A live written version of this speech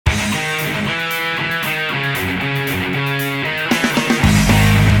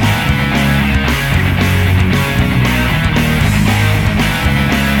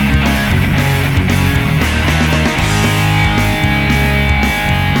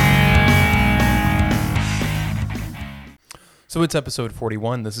So it's episode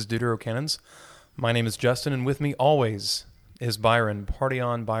 41. This is Deutero Cannons. My name is Justin, and with me always is Byron. Party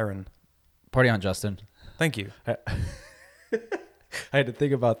on, Byron. Party on, Justin. Thank you. I had to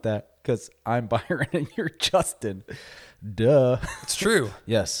think about that because I'm Byron and you're Justin. Duh. It's true.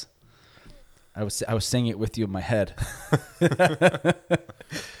 Yes. I was saying it with you in my head.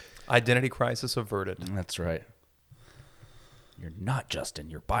 Identity crisis averted. That's right. You're not Justin.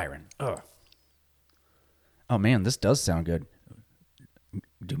 You're Byron. Ugh. Oh, man, this does sound good.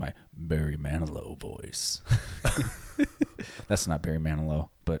 Do my Barry Manilow voice. That's not Barry Manilow,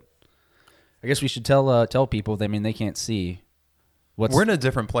 but I guess we should tell people. I mean, they can't see. We're in a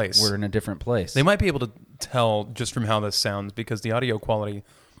different place. We're in a different place. They might be able to tell just from how this sounds because the audio quality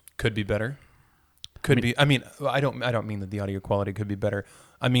could be better. I mean, I don't mean that the audio quality could be better.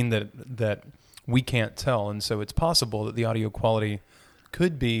 I mean that we can't tell, and so it's possible that the audio quality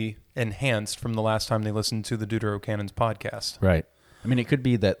could be enhanced from the last time they listened to the Deutero Cannons podcast. Right. I mean, it could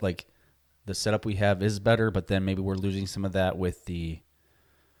be that like the setup we have is better, but then maybe we're losing some of that with the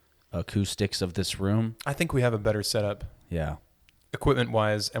acoustics of this room. I think we have a better setup, Yeah.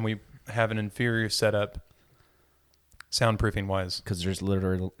 equipment-wise, and we have an inferior setup, soundproofing-wise. Because there's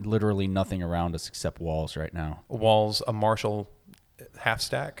literally nothing around us except walls right now. Walls, a Marshall half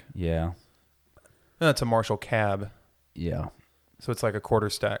stack. Yeah. That's a Marshall cab, Yeah. so it's like a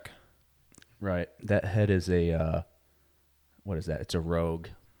quarter stack. Right. That head is a, what is that? It's a Rogue.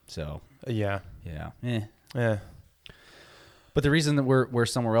 So, Yeah. yeah. Yeah. But the reason that we're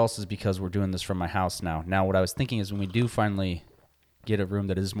somewhere else is because we're doing this from my house now. Now, what I was thinking is when we do finally get a room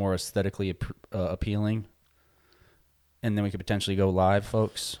that is more aesthetically appealing, and then we could potentially go live,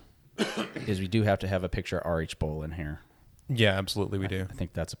 folks, is we do have to have a picture of RH Bowl in here. Yeah, absolutely we do. I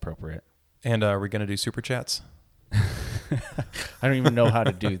think that's appropriate. And are we going to do super chats? I don't even know how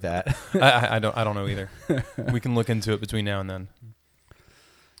to do that. I don't know either. We can look into it between now and then.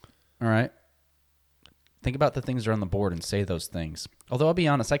 All right. Think about the things that are on the board and say those things. Although I'll be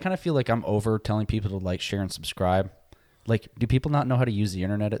honest, I kind of feel like I'm over telling people to like, share, and subscribe. Like, do people not know how to use the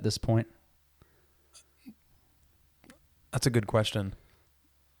internet at this point? That's a good question.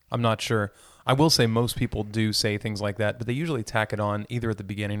 I'm not sure. I will say most people do say things like that, but they usually tack it on either at the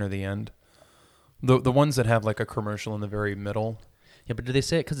beginning or the end. The ones that have like a commercial in the very middle. Yeah, but do they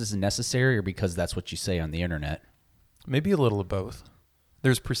say it because it's necessary or because that's what you say on the internet? Maybe a little of both.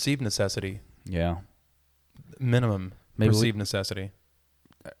 There's perceived necessity. Yeah. Minimum perceived necessity.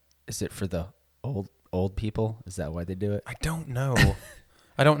 Is it for the old people? Is that why they do it? I don't know.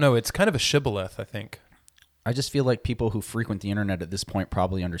 I don't know. It's kind of a shibboleth, I think. I just feel like people who frequent the internet at this point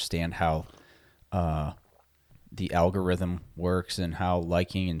probably understand how the algorithm works and how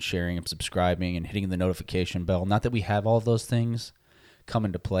liking and sharing and subscribing and hitting the notification bell. Not that we have all of those things come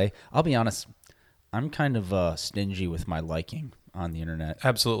into play. I'll be honest, I'm kind of stingy with my liking on the internet.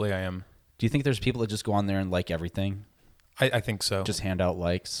 Absolutely, I am. Do you think there's people that just go on there and like everything? I think so. Just hand out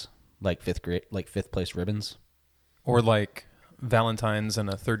likes, like fifth place ribbons, or like Valentine's in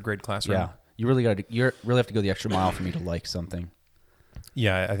a third grade classroom. Yeah, you really have to go the extra mile for me to like something.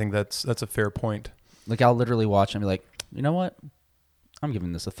 Yeah, I think that's a fair point. Like I'll literally watch and be like, you know what? I'm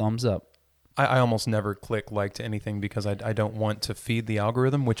giving this a thumbs up. I almost never click like to anything because I don't want to feed the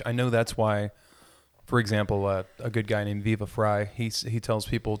algorithm, which I know that's why. For example, a good guy named Viva Fry, he tells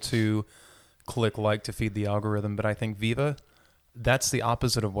people to click like to feed the algorithm, but I think Viva, that's the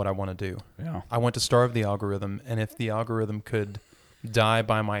opposite of what I want to do. Yeah. I want to starve the algorithm, and if the algorithm could die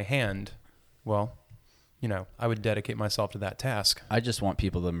by my hand, well, I would dedicate myself to that task. I just want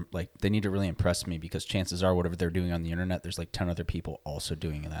people to, like, they need to really impress me because chances are whatever they're doing on the internet, there's like 10 other people also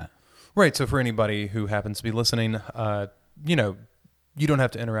doing that. Right, so for anybody who happens to be listening, you don't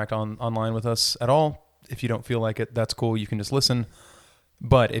have to interact online with us at all. If you don't feel like it, that's cool. You can just listen.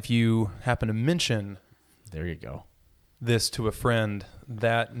 But if you happen to mention there you go, this to a friend,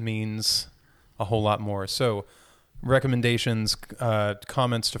 that means a whole lot more. So recommendations,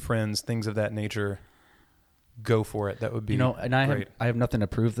 comments to friends, things of that nature, go for it. That would be and great. I have nothing to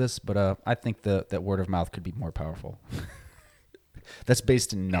prove this, but I think that word of mouth could be more powerful. That's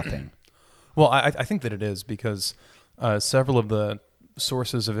based in nothing. Well, I think that it is because several of the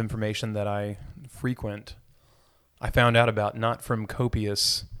sources of information that I frequent, I found out about not from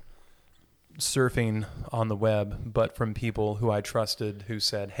copious surfing on the web, but from people who I trusted who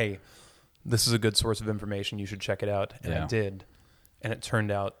said, hey, this is a good source of information. You should check it out. And I did. And it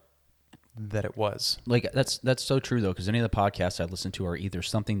turned out that it was. Like, that's so true, though, because any of the podcasts I listen to are either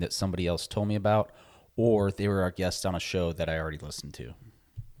something that somebody else told me about or they were a guest on a show that I already listened to.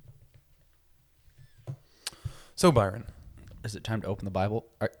 So, Byron. Is it time to open the Bible?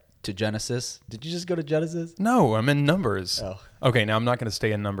 to Genesis. Did you just go to Genesis? No, I'm in Numbers. Oh. Okay, now I'm not going to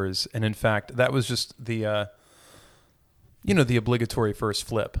stay in Numbers. And in fact, that was just the, the obligatory first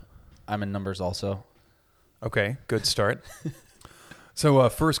flip. I'm in Numbers also. Okay, good start. So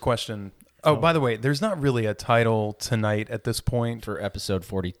first question. Oh, by the way, there's not really a title tonight at this point. For episode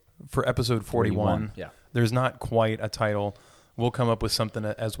 40. For episode 41. Yeah. There's not quite a title. We'll come up with something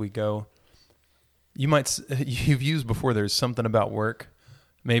as we go. You've used before, there's something about work.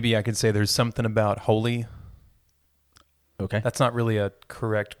 Maybe I could say there's something about holy. Okay. That's not really a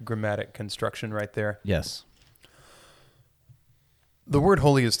correct grammatic construction right there. Yes. The word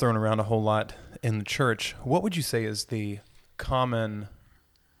holy is thrown around a whole lot in the church. What would you say is the common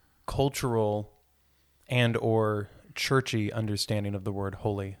cultural and or churchy understanding of the word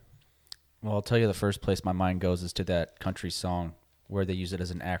holy? Well, I'll tell you the first place my mind goes is to that country song where they use it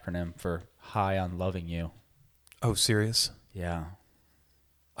as an acronym for High on Loving You. Oh, serious? Yeah.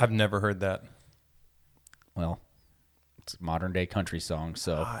 I've never heard that. Well, it's a modern day country song,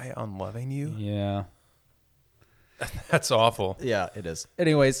 so. High on loving you? Yeah. That's awful. Yeah, it is.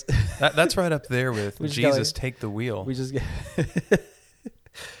 Anyways. That's right up there with Jesus take the wheel. We just get.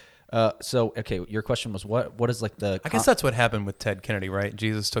 So, okay, your question was what is like the. I guess that's what happened with Ted Kennedy, right?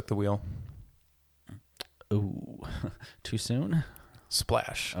 Jesus took the wheel. Ooh, too soon?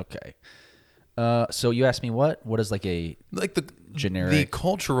 Splash. Okay. So you asked me what is like a the generic the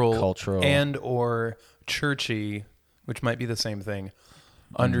cultural and or churchy, which might be the same thing,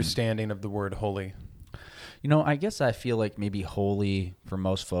 understanding of the word holy. You know, I guess I feel like maybe holy for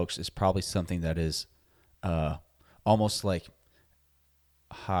most folks is probably something that is almost like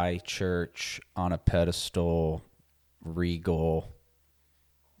high church on a pedestal, regal,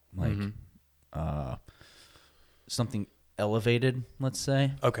 like something elevated, let's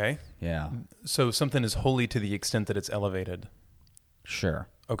say. Okay. Yeah. So something is holy to the extent that it's elevated. Sure.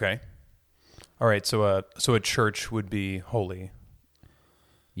 Okay. All right. So a church would be holy.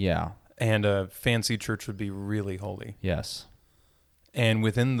 Yeah. And a fancy church would be really holy. Yes. And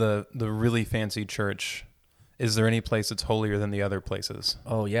within the really fancy church, is there any place that's holier than the other places?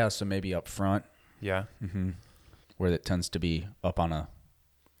 Oh, yeah. So maybe up front. Yeah. Mm-hmm. Where it tends to be up on a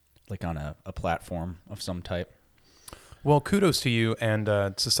platform of some type. Well, kudos to you and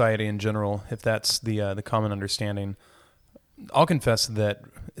society in general, if that's the common understanding. I'll confess that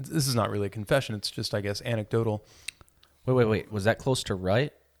this is not really a confession. It's just, I guess, anecdotal. Wait. Was that close to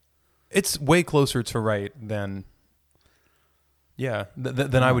right? It's way closer to right than,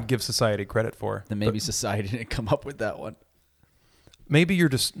 than I would give society credit for. Then maybe society didn't come up with that one. Maybe you're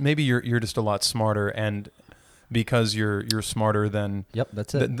just a lot smarter, and because you're smarter than Yep,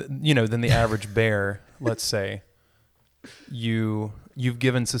 that's it. Than the average bear, let's say. You've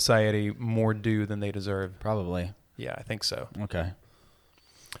given society more due than they deserve. Probably. Yeah, I think so. Okay.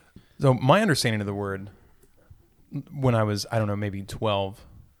 So my understanding of the word, when I was, I don't know, maybe 12,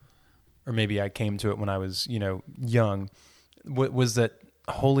 or maybe I came to it when I was, young, was that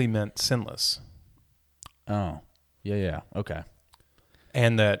holy meant sinless. Oh, yeah. Okay.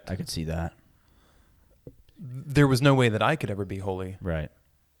 And that I could see that. There was no way that I could ever be holy. Right.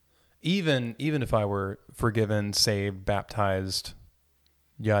 Even if I were forgiven, saved, baptized,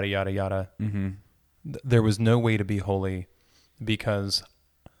 yada, yada, yada, there was no way to be holy because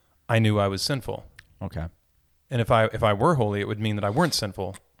I knew I was sinful. Okay. And if I were holy, it would mean that I weren't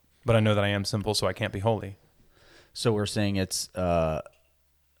sinful, but I know that I am sinful, so I can't be holy. So we're saying it's like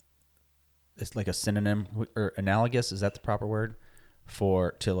a synonym or analogous. Is that the proper word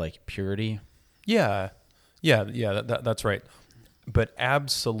to like purity? Yeah. That's right. But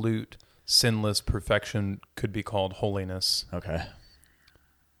absolute sinless perfection could be called holiness. Okay.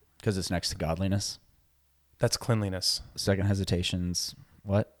 Because it's next to godliness. That's cleanliness. Second hesitations.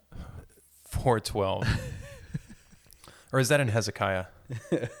 What? 4:12. Or is that in Hezekiah?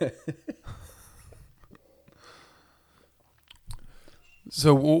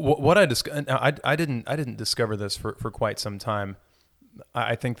 So what I didn't discover this for quite some time.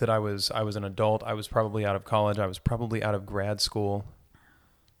 I think that I was an adult. I was probably out of college. I was probably out of grad school.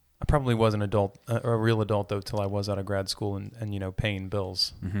 I probably was an adult, a real adult though, till I was out of grad school and paying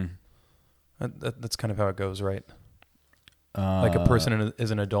bills. Mm-hmm. That's kind of how it goes, right? Like a person is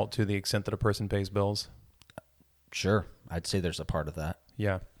an adult to the extent that a person pays bills. Sure, I'd say there's a part of that.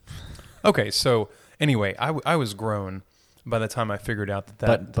 Yeah. Okay, so anyway, I was grown by the time I figured out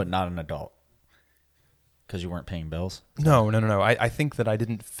that. But not an adult. Because you weren't paying bills? No. I think that I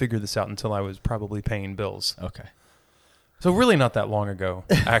didn't figure this out until I was probably paying bills. Okay. So really not that long ago,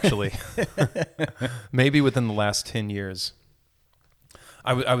 actually. Maybe within the last 10 years.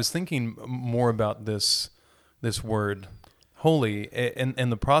 I was thinking more about this word, holy in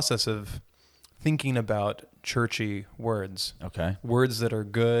the process of thinking about churchy words, Okay. words that are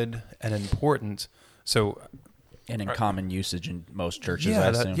good and important. So And in common usage in most churches, I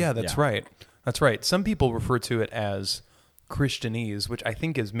assume. that's right. That's right. Some people refer to it as Christianese, which I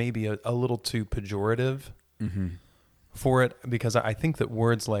think is maybe a little too pejorative for it, because I think that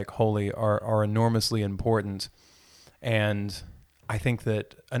words like holy are enormously important. And I think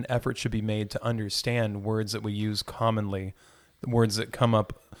that an effort should be made to understand words that we use commonly, the words that come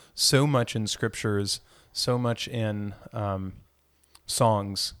up so much in scriptures, so much in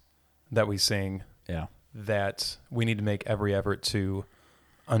songs that we sing, Yeah. that we need to make every effort to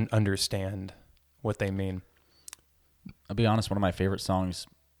understand what they mean. I'll be honest, one of my favorite songs,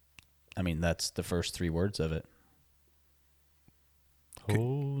 I mean, that's the first 3 words of it.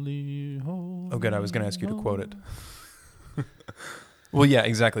 Holy, holy. Oh, good. I was going to ask you to quote it. Well, yeah,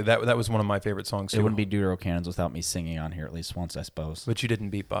 exactly. That was one of my favorite songs, too. It wouldn't be Deuterocannons without me singing on here at least once, I suppose. But you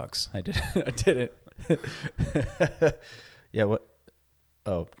didn't beatbox. I did. I did it. Yeah. What?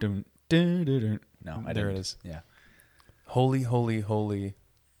 Oh. Dun, dun, dun, dun. No, I There didn't. it is. Yeah. Holy, holy, holy,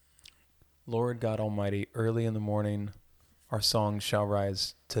 Lord God Almighty, early in the morning, our song shall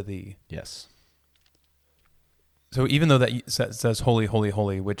rise to thee. Yes. So even though that says holy, holy,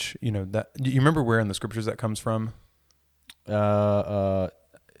 holy, which, that you remember where in the scriptures that comes from? Oh,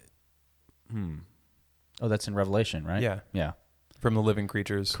 that's in Revelation, right? Yeah. Yeah. From the living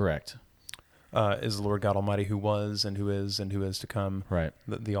creatures. Correct. Is the Lord God Almighty, who was and who is to come. Right.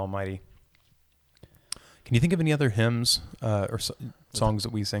 The Almighty. Can you think of any other hymns or songs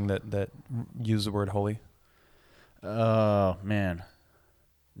that we sing that use the word holy? Oh, man.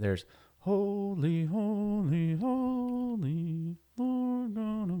 There's holy, holy, holy, Lord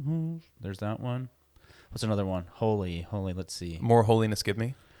God of hosts. There's that one. What's another one? Holy, holy. Let's see. More holiness give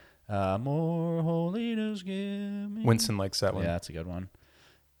me. More holiness give me. Winston likes that one. Yeah, that's a good one.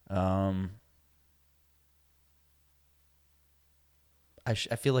 I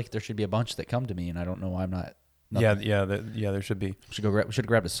feel like there should be a bunch that come to me, and I don't know why I'm not. Nothing. Yeah, there should be. We should have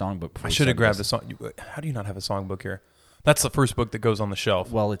grabbed a songbook. I should have grabbed a song. How do you not have a songbook here? That's the first book that goes on the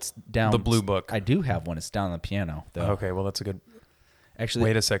shelf. Well, it's down. The blue book. I do have one. It's down on the piano, though. Okay, well, that's a good. Actually,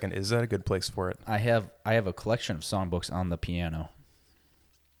 wait a second. Is that a good place for it? I have a collection of songbooks on the piano.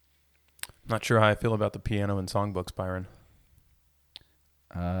 Not sure how I feel about the piano and songbooks, Byron.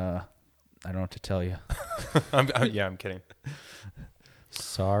 I don't know what to tell you. I'm kidding.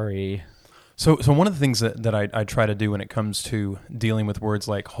 Sorry. So one of the things that I try to do when it comes to dealing with words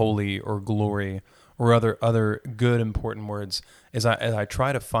like holy or glory or other good important words is I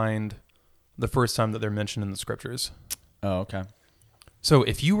try to find the first time that they're mentioned in the scriptures. Oh, okay. So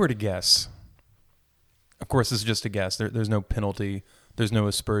if you were to guess, of course this is just a guess. There's no penalty. There's no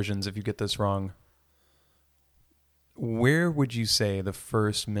aspersions if you get this wrong. Where would you say the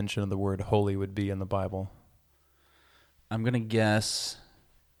first mention of the word holy would be in the Bible? I'm going to guess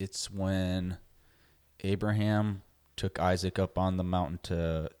it's when Abraham took Isaac up on the mountain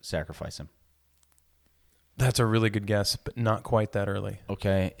to sacrifice him. That's a really good guess, but not quite that early.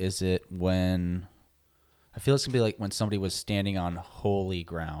 Okay, is it when... I feel it's going to be like when somebody was standing on holy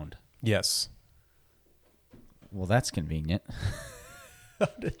ground. Yes. Well, that's convenient.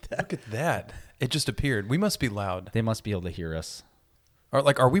 Look at that. It just appeared. We must be loud. They must be able to hear us.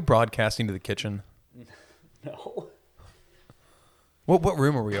 Are we broadcasting to the kitchen? No. What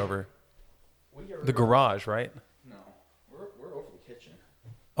room are we over? The garage, right? No. We're over the kitchen.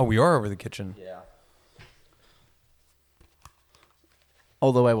 Oh, we are over the kitchen. Yeah.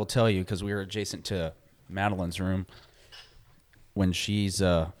 Although I will tell you, because we were adjacent to Madeline's room, when she's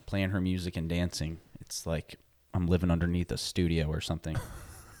playing her music and dancing, it's like I'm living underneath a studio or something.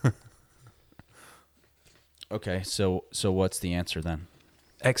 Okay, so what's the answer then?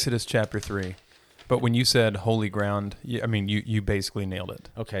 Exodus chapter 3. But when you said holy ground, you basically nailed it.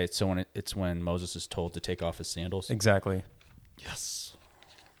 Okay, so it's when Moses is told to take off his sandals. Exactly. Yes.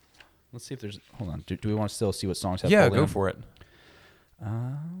 Let's see if there's... Hold on. Do we want to still see what songs have Yeah, holy go on? for it.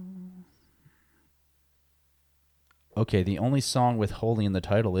 Okay, the only song with holy in the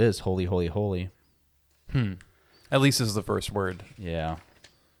title is Holy, Holy, Holy. At least this is the first word. Yeah.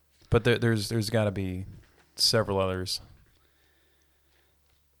 But there's got to be several others.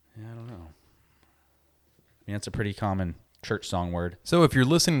 Yeah, I don't know. I mean, it's a pretty common church song word. So if you're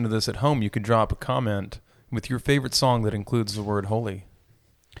listening to this at home, you could drop a comment with your favorite song that includes the word holy.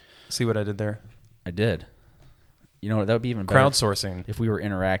 See what I did there? I did. You know what? That would be even better. Crowdsourcing. If we were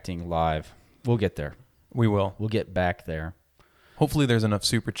interacting live. We'll get there. We will. We'll get back there. Hopefully there's enough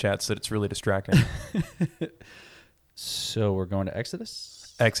super chats that it's really distracting. So we're going to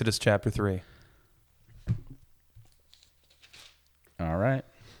Exodus? Exodus chapter 3. All right.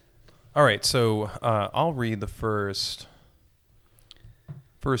 All right, so I'll read the first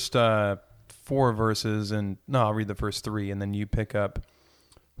 4 verses, and no, I'll read the first 3, and then you pick up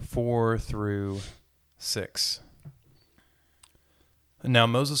 4 through 6. Now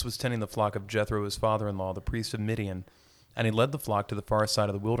Moses was tending the flock of Jethro, his father-in-law, the priest of Midian, and he led the flock to the far side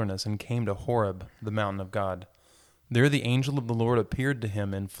of the wilderness and came to Horeb, the mountain of God. There the angel of the Lord appeared to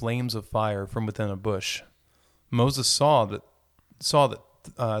him in flames of fire from within a bush. Moses saw that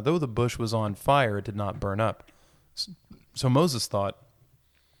though the bush was on fire, it did not burn up. So Moses thought,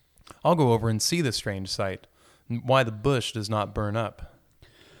 I'll go over and see this strange sight, why the bush does not burn up.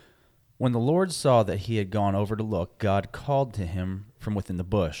 When the Lord saw that he had gone over to look, God called to him from within the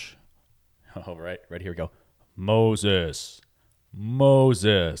bush. Oh, right here we go. Moses.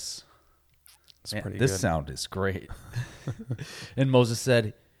 Moses. It's Man, pretty this good. sound is great. And Moses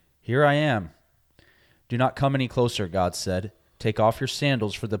said, Here I am. Do not come any closer, God said. Take off your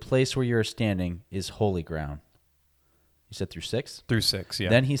sandals, for the place where you are standing is holy ground. You said through 6? Through 6, yeah.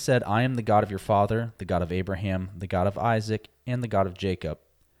 Then he said, I am the God of your father, the God of Abraham, the God of Isaac, and the God of Jacob.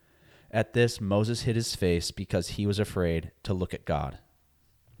 At this, Moses hid his face because he was afraid to look at God.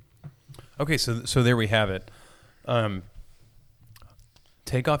 Okay, so there we have it.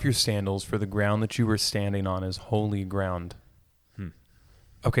 Take off your sandals, for the ground that you were standing on is holy ground.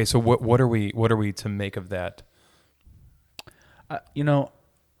 Okay, so what are we to make of that? I don't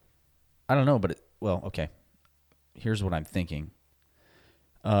know, but okay. Here's what I'm thinking.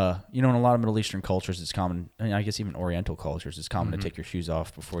 In a lot of Middle Eastern cultures, it's common, and I guess even Oriental cultures, it's common to take your shoes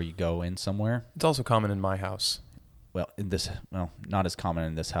off before you go in somewhere. It's also common in my house. Well, not as common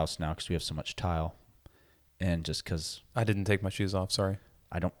in this house now because we have so much tile, and just because I didn't take my shoes off, sorry.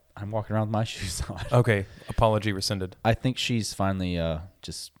 I'm walking around with my shoes on. Okay, apology rescinded. I think she's finally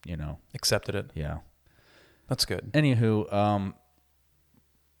Accepted it. yeah. That's good. Anywho,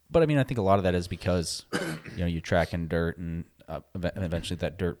 but I mean, I think a lot of that is because you track in dirt, and eventually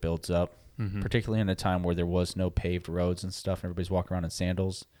that dirt builds up. Particularly in a time where there was no paved roads and stuff, and everybody's walking around in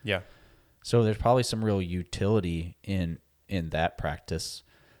sandals. Yeah. So there's probably some real utility in that practice,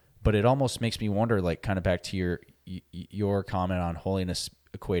 but it almost makes me wonder, like, kind of back to your comment on holiness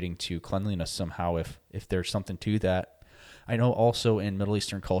equating to cleanliness somehow, if there's something to that. I know also in Middle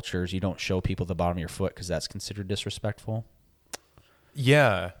Eastern cultures, you don't show people the bottom of your foot because that's considered disrespectful.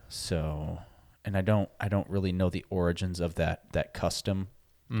 Yeah. So, and I don't really know the origins of that custom.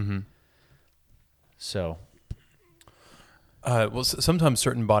 So, sometimes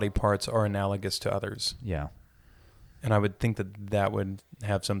certain body parts are analogous to others, yeah. and I would think that would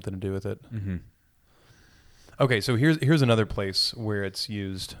have something to do with it. Okay, so here's another place where it's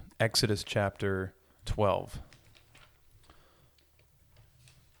used. Exodus chapter 12.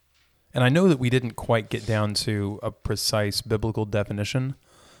 And I know that we didn't quite get down to a precise biblical definition,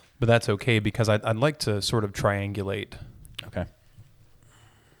 but that's okay because I'd like to sort of triangulate. Okay.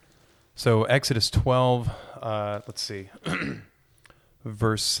 So Exodus 12, let's see,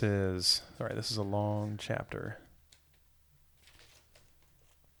 verses, sorry, this is a long chapter.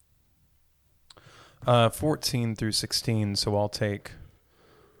 14 through 16, so I'll take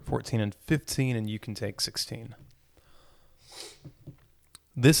 14 and 15, and you can take 16.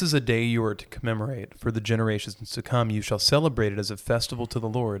 This is a day you are to commemorate. For the generations to come, you shall celebrate it as a festival to the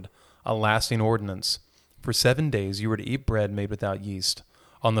Lord, a lasting ordinance. For 7 days you are to eat bread made without yeast.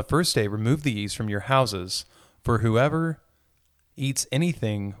 On the first day, remove the yeast from your houses, for whoever eats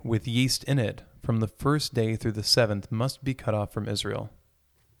anything with yeast in it from the first day through the 7th must be cut off from Israel.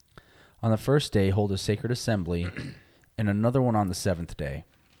 On the first day, hold a sacred assembly, and another one on the 7th day.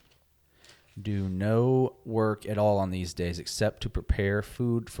 Do no work at all on these days except to prepare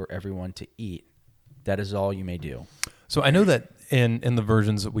food for everyone to eat. That is all you may do. So I know that in the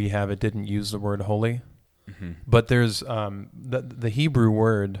versions that we have, it didn't use the word holy, but there's the Hebrew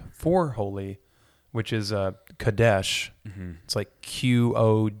word for holy, which is kadesh. It's like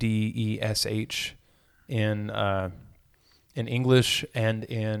Qodesh in English, and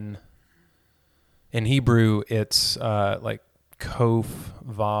in Hebrew it's like Kof,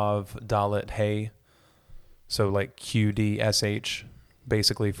 Vav, Dalet, Hey. So like QDSH,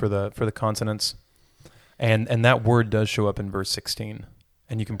 basically for the consonants. And that word does show up in verse 16.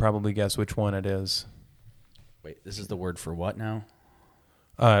 And you can probably guess which one it is. Wait, this is the word for what now?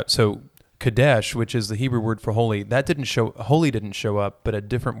 So Kadesh, which is the Hebrew word for holy, holy didn't show up, but a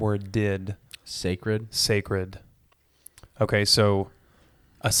different word did. Sacred? Sacred. Okay, so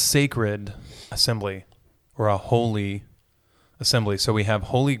a sacred assembly or a holy assembly. So we have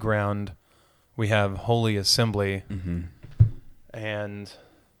holy ground, we have holy assembly, and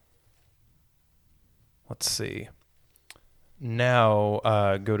let's see. now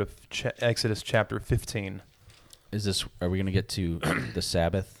go to Exodus chapter 15. Are we going to get to the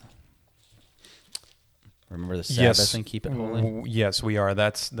Sabbath? Remember the Sabbath and keep it holy? Yes, we are.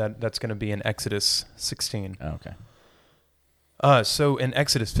 That's going to be in Exodus 16. Oh, okay. So in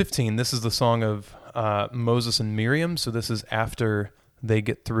Exodus 15, this is the song of Moses and Miriam. So this is after they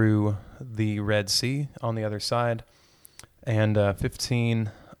get through the Red Sea on the other side. And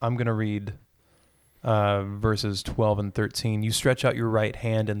 15, I'm going to read verses 12 and 13. You stretch out your right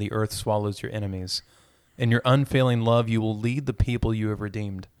hand and the earth swallows your enemies. In your unfailing love, you will lead the people you have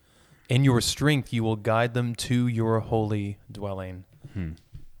redeemed. In your strength, you will guide them to your holy dwelling.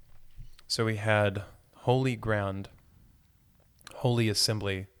 So we had holy ground, holy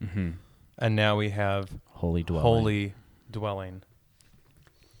assembly, and now we have holy dwelling. Holy dwelling.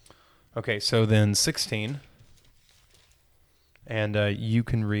 Okay, so then 16, and you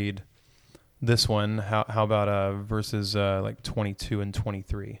can read this one. How about verses like 22 and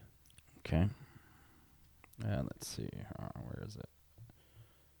 23? Okay. Let's see. Where is it?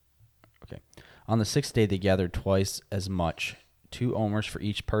 Okay. On the sixth day, they gathered twice as much, 2 omers for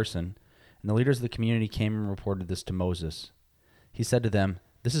each person, and the leaders of the community came and reported this to Moses. He said to them,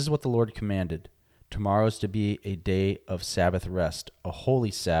 "This is what the Lord commanded. Tomorrow is to be a day of Sabbath rest, a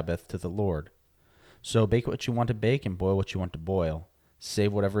holy Sabbath to the Lord. So bake what you want to bake and boil what you want to boil.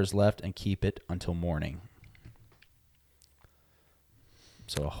 Save whatever is left and keep it until morning."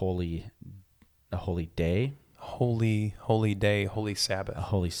 So a holy day. Holy day, holy Sabbath. A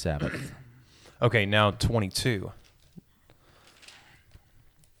holy Sabbath. Okay, now 22.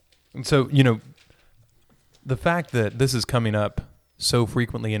 And so, the fact that this is coming up so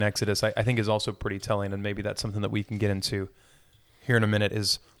frequently in Exodus, I think is also pretty telling, and maybe that's something that we can get into here in a minute,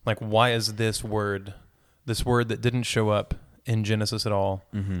 is like, why is this word that didn't show up in Genesis at all,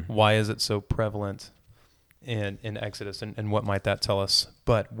 why is it so prevalent in Exodus, and what might that tell us?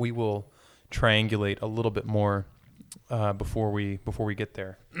 But we will triangulate a little bit more before we get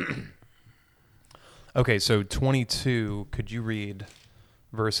there. Okay, so 22, could you read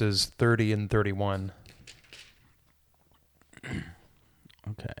verses 30 and 31?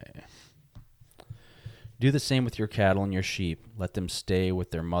 Okay. Do the same with your cattle and your sheep. Let them stay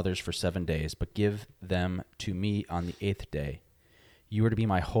with their mothers for 7 days, but give them to me on the 8th day. You are to be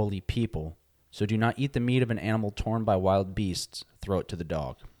my holy people, so do not eat the meat of an animal torn by wild beasts. Throw it to the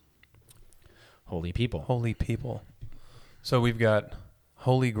dog. Holy people. Holy people. So we've got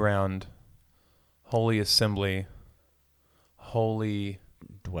holy ground, holy assembly, holy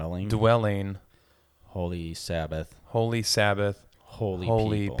dwelling, holy Sabbath, holy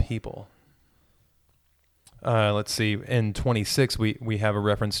people. Let's see. In 26, we have a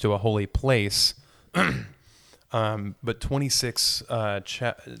reference to a holy place. But 26,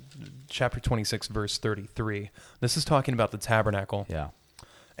 chapter 26, verse 33, this is talking about the tabernacle. Yeah.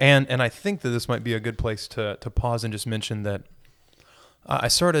 And I think that this might be a good place to pause and just mention that I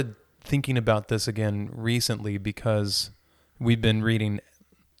started thinking about this again recently because we've been reading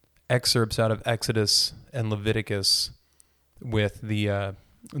excerpts out of Exodus and Leviticus with the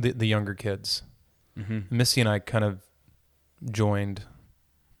younger kids. Missy and I kind of joined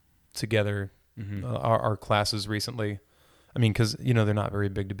together our classes recently. I mean, because they're not very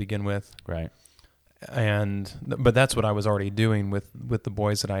big to begin with, right? But that's what I was already doing with the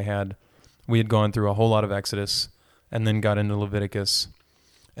boys that I had. We had gone through a whole lot of Exodus and then got into Leviticus,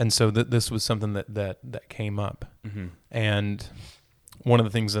 and so this was something that came up. And one of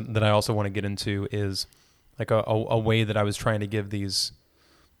the things that I also want to get into is like a way that I was trying to give these,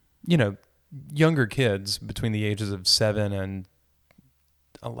 younger kids between the ages of 7 and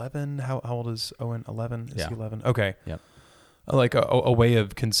 11. How old is Owen? 11? Is he 11? Okay. Yep. Like a way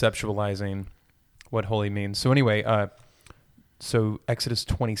of conceptualizing what holy means. So anyway, so Exodus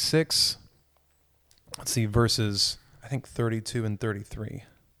 26, let's see, verses, I think 32 and 33.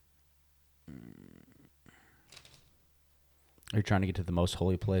 Are you trying to get to the most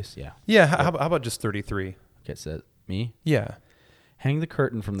holy place? Yeah. Yeah, how about just 33? Okay, so me? Yeah. Hang the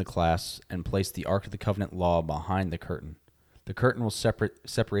curtain from the class and place the Ark of the Covenant law behind the curtain. The curtain will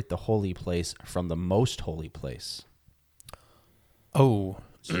separate the holy place from the most holy place. Oh.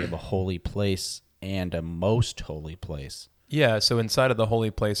 So you have a holy place and a most holy place. Yeah, so inside of the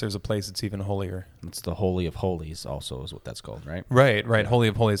holy place, there's a place that's even holier. It's the Holy of Holies also is what that's called, right? Right, Holy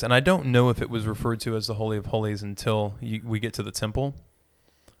of Holies. And I don't know if it was referred to as the Holy of Holies until we get to the temple,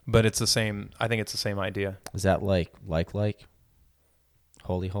 but it's the same. I think it's the same idea. Is that like?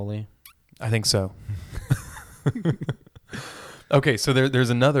 Holy? I think so. Okay, so there's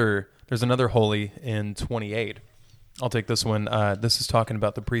another holy in 28. I'll take this one. This is talking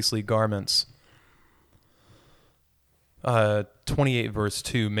about the priestly garments. 28 verse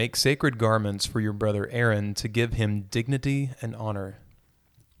 2, make sacred garments for your brother Aaron to give him dignity and honor.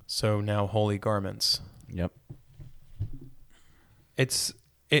 So now holy garments. Yep.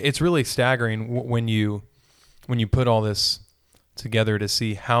 It's really staggering when you put all this together to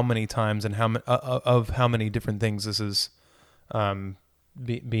see how many times and how many different things this is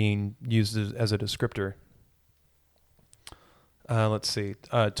being used as a descriptor. Let's see,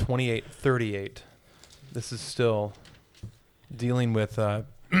 28:38. This is still dealing with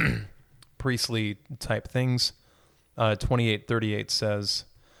priestly type things. 28:38 says,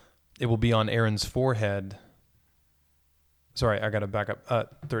 "It will be on Aaron's forehead." Sorry, I got to back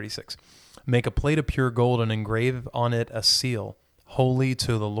up. 36. Make a plate of pure gold and engrave on it a seal, holy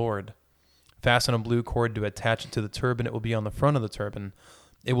to the Lord. Fasten a blue cord to attach it to the turban. It will be on the front of the turban.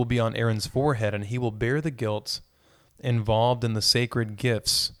 It will be on Aaron's forehead, and he will bear the guilt involved in the sacred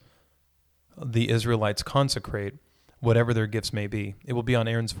gifts the Israelites consecrate, whatever their gifts may be. It will be on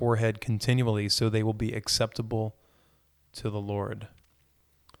Aaron's forehead continually, so they will be acceptable to the Lord.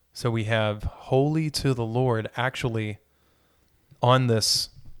 So we have holy to the Lord actually on this,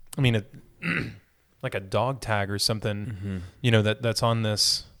 I mean, like a dog tag or something, that's on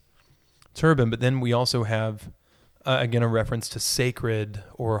this turban. But then we also have, again, a reference to sacred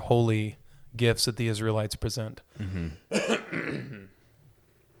or holy gifts that the Israelites present.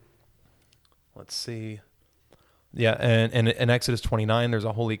 Let's see. Yeah, and in Exodus 29, there's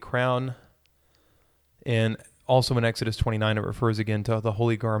a holy crown. And also in Exodus 29, it refers again to the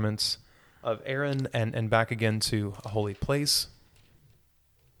holy garments of Aaron and back again to a holy place.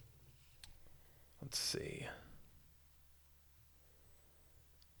 Let's see.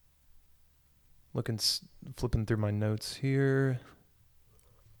 Flipping through my notes here.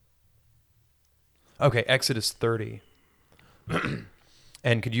 Okay, Exodus 30.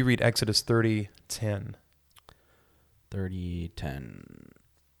 And could you read Exodus 30:10? 30:10.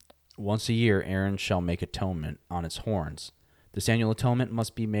 Once a year, Aaron shall make atonement on its horns. This annual atonement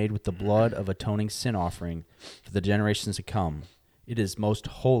must be made with the blood of atoning sin offering for the generations to come. It is most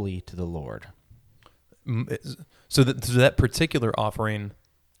holy to the Lord. So that particular offering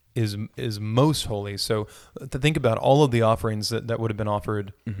is most holy. So to think about all of the offerings that would have been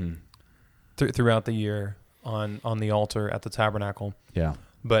offered throughout the year on the altar at the tabernacle. Yeah.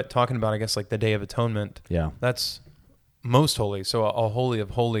 But talking about, I guess, like the Day of Atonement, yeah, that's most holy. So a holy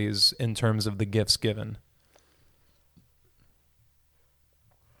of holies in terms of the gifts given.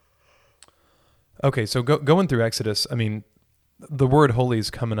 Okay, so going through Exodus, I mean, the word holy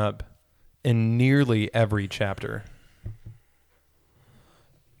is coming up in nearly every chapter.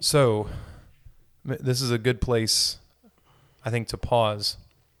 So this is a good place, I think, to pause.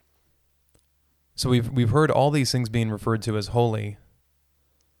 So we've heard all these things being referred to as holy,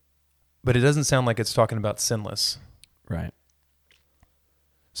 but it doesn't sound like it's talking about sinless. Right.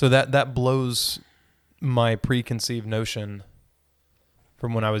 So that blows my preconceived notion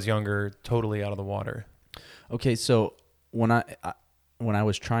from when I was younger totally out of the water. Okay, so when I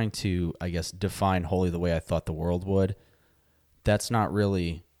was trying to, I guess, define holy the way I thought the world would, that's not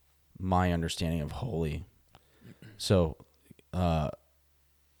really my understanding of holy. So,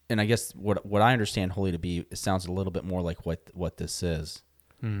 and I guess what I understand holy to be, it sounds a little bit more like what this is.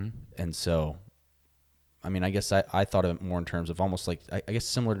 Mm-hmm. And so, I mean, I guess I thought of it more in terms of almost like, I guess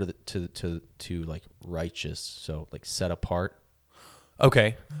similar to like righteous, so like set apart.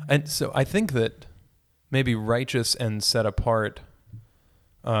 Okay, and so I think that maybe righteous and set apart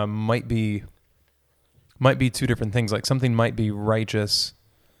might be two different things. Like something might be righteous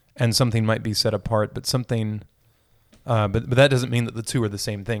and something might be set apart, but something, but that doesn't mean that the two are the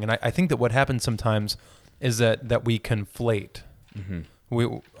same thing. And I think that what happens sometimes is that we conflate.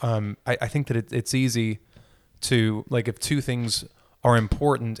 Mm-hmm. I think that it's easy to, like, if two things are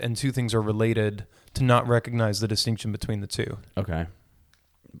important and two things are related, to not recognize the distinction between the two. Okay.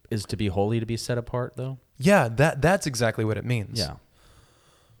 Is to be holy to be set apart, though? Yeah, that's exactly what it means. Yeah.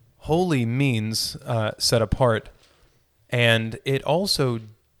 Holy means set apart, and it also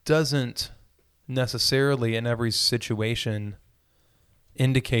doesn't necessarily in every situation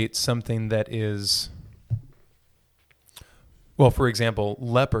indicate something that is, well, for example,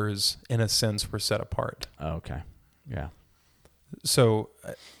 lepers in a sense were set apart. Oh, okay. Yeah. So,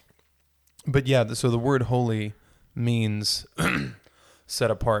 but yeah, so the word holy means set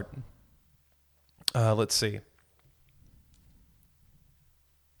apart. Let's see.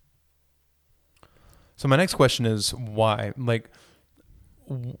 So my next question is why? Like,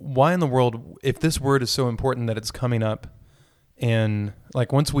 why in the world, if this word is so important that it's coming up in,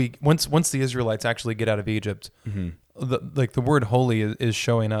 like, once the Israelites actually get out of Egypt, Mm-hmm. the word holy is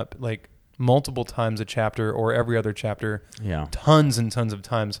showing up like multiple times a chapter or every other chapter, Yeah. tons and tons of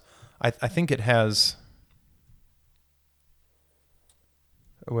times. I think it has.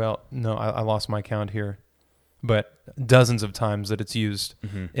 Well, no, I lost my count here, but dozens of times that it's used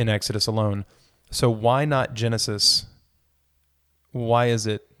in Exodus alone. So why not Genesis? Why is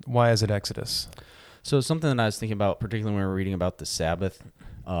it Exodus? So something that I was thinking about, particularly when we were reading about the Sabbath,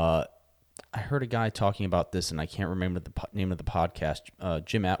 I heard a guy talking about this, and I can't remember the name of the podcast.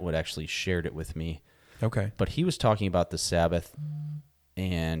 Jim Atwood actually shared it with me. Okay. But he was talking about the Sabbath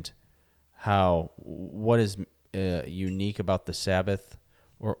and how what is unique about the Sabbath,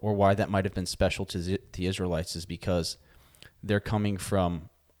 or why that might have been special to the Israelites, is because they're coming from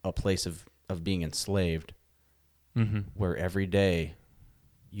a place of being enslaved, where every day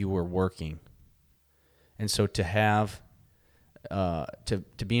you were working. And so to have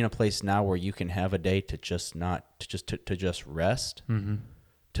to be in a place now where you can have a day to just rest,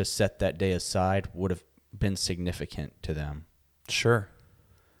 to set that day aside would have been significant to them. Sure.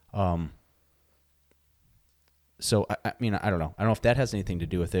 So I mean, I don't know. I don't know if that has anything to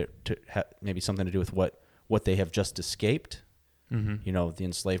do with it. Maybe something to do with what they have just escaped. You know, the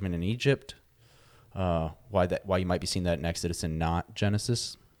enslavement in Egypt. Why you might be seeing that in Exodus and not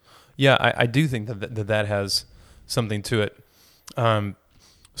Genesis. Yeah, I do think that has something to it.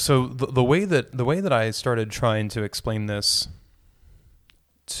 So the way that I started trying to explain this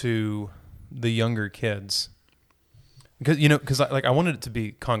to the younger kids, because I wanted it to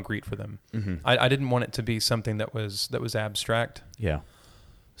be concrete for them. I didn't want it to be something that was abstract. Yeah.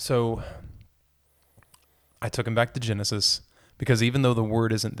 So I took him back to Genesis, because even though the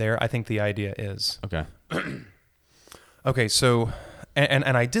word isn't there, I think the idea is. Okay. Okay, so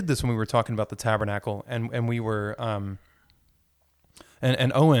and I did this when we were talking about the tabernacle, and we were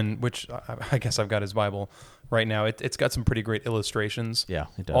and Owen, which I guess I've got his Bible right now. It's got some pretty great illustrations. Yeah,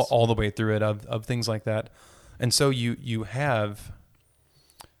 it does. All the way through it of things like that. And so you have,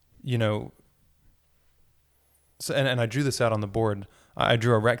 so, and I drew this out on the board. I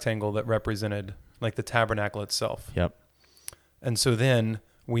drew a rectangle that represented like the tabernacle itself. Yep. And so then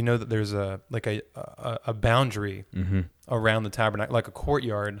we know that there's a boundary around the tabernacle, like a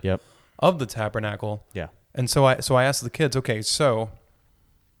courtyard of the tabernacle. Yeah. And so I asked the kids, okay, so,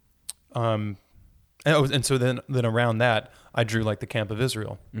 and so then around that I drew like the camp of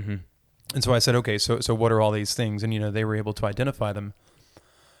Israel. And so I said, okay, so what are all these things? And, they were able to identify them.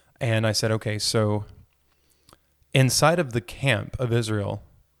 And I said, okay, so inside of the camp of Israel,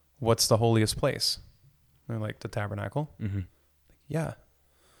 what's the holiest place? And they're like, the tabernacle. Yeah.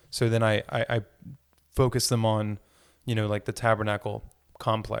 So then I focused them on, like the tabernacle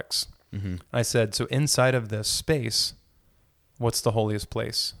complex. I said, so inside of this space, what's the holiest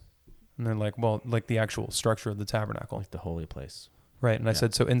place? And they're like, well, like the actual structure of the tabernacle. Like the holy place. Right. And I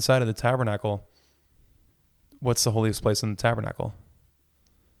said, so inside of the tabernacle, what's the holiest place in the tabernacle?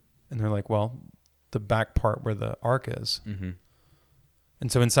 And they're like, well, the back part where the ark is.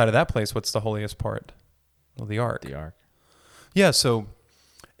 And so inside of that place, what's the holiest part? Well, the ark. The ark. Yeah. So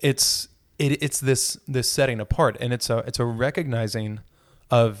it's this setting apart, and it's a recognizing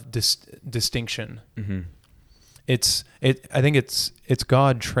of distinction. I think it's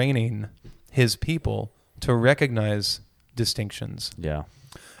God training his people to recognize distinctions. Yeah.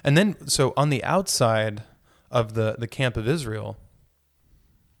 And then, so on the outside of the camp of Israel,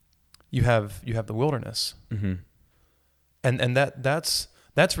 you have the wilderness. And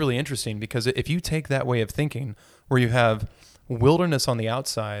that's really interesting, because if you take that way of thinking, where you have wilderness on the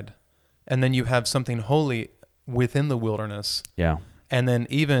outside, and then you have something holy within the wilderness. Yeah. And then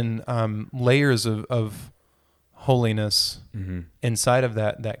even layers of holiness inside of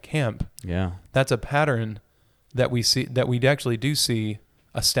that camp. Yeah. That's a pattern that we see, that we actually do see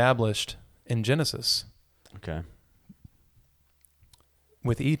established in Genesis. Okay.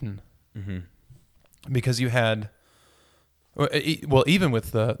 With Eden. Because you had, well, even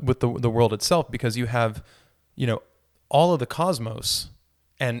with the world itself, because you have, all of the cosmos,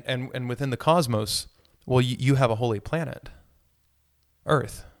 and within the cosmos, well, you have a holy planet,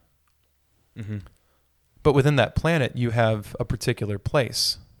 Earth. But within that planet, you have a particular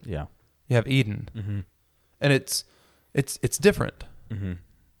place. Yeah. You have Eden. And it's different.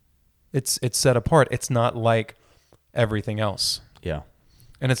 It's set apart. It's not like everything else. Yeah.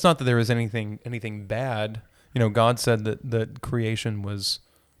 And it's not that there was anything bad. God said that creation was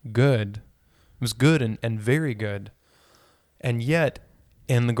good. It was good and very good. And yet,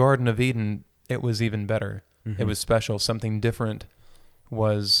 in the Garden of Eden, it was even better. It was special. Something different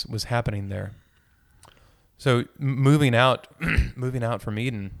was happening there. So moving out from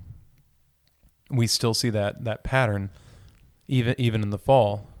Eden, we still see that pattern, even in the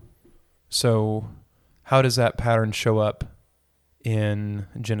fall. So how does that pattern show up in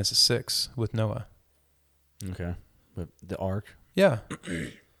Genesis 6 with Noah? Okay. But the ark? Yeah.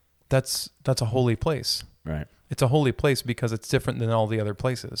 That's a holy place. Right. It's a holy place because it's different than all the other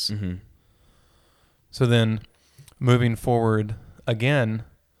places. Mm-hmm. So then moving forward again,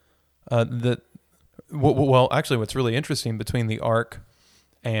 well, actually what's really interesting between the ark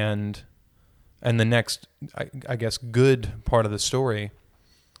and the next, I guess, good part of the story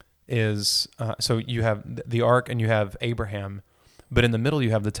is, so you have the ark and you have Abraham, but in the middle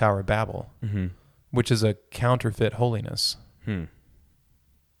you have the Tower of Babel, Mm-hmm. which is a counterfeit holiness.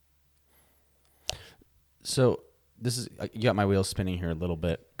 So this is, you got my wheels spinning here a little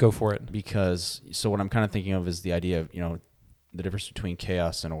bit, Go for it. because so what I'm kind of thinking of is the idea of, the difference between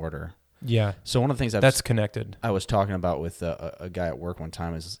chaos and order. Yeah, So one of the things that's connected. I was talking about with a guy at work one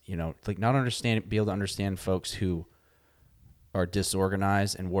time is, like be able to understand folks who are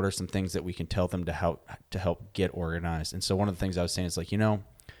disorganized and what are some things that we can tell them to help get organized. And so one of the things I was saying is like,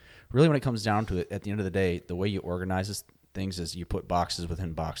 really when it comes down to it, at the end of the day, the way you organize things is you put boxes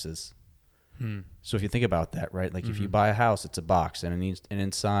within boxes. So if you think about that, right? Like if you buy a house, it's a box, and it needs an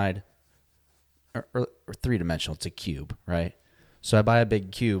inside or three-dimensional, it's a cube, right? So I buy a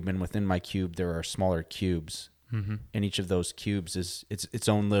big cube, and within my cube there are smaller cubes, and each of those cubes is its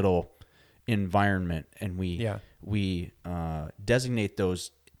own little environment, and we designate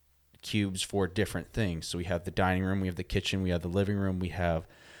those cubes for different things. So we have the dining room, we have the kitchen, we have the living room, we have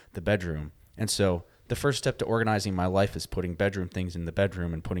the bedroom, and so the first step to organizing my life is putting bedroom things in the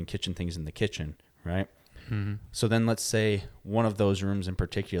bedroom and putting kitchen things in the kitchen, right? Mm-hmm. So then let's say one of those rooms in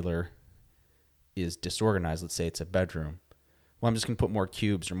particular is disorganized. Let's say it's a bedroom. Well, I'm just going to put more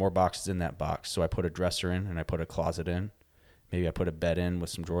cubes or more boxes in that box. So I put a dresser in and I put a closet in. Maybe I put a bed in with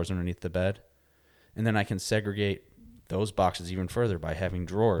some drawers underneath the bed. And then I can segregate those boxes even further by having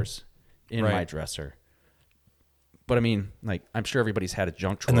drawers in my dresser. But I mean, like, I'm sure everybody's had a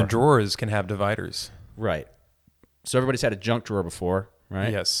junk drawer. And the drawers can have dividers. Right. So everybody's had a junk drawer before,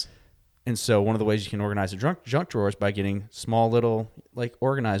 right? Yes. And so one of the ways you can organize a junk drawer is by getting small little like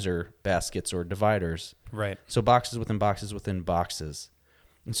organizer baskets or dividers. Right. So boxes within boxes within boxes.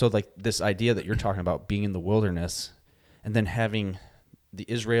 And so like this idea that you're talking about being in the wilderness and then having the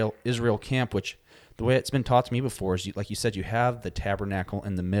Israel camp, which the way it's been taught to me before is, like you said, you have the tabernacle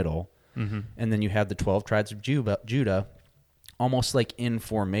in the middle, and then you have the 12 tribes of Judah, almost like in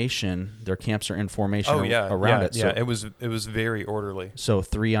formation. Their camps are in formation around it. So, it was very orderly. So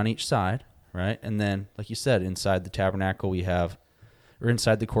 3 on each side, right? And then, like you said, inside the tabernacle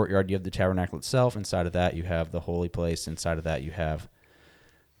inside the courtyard, you have the tabernacle itself. Inside of that, you have the holy place. Inside of that, you have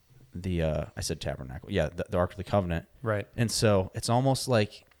the, I said tabernacle. Yeah, the Ark of the Covenant. Right. And so it's almost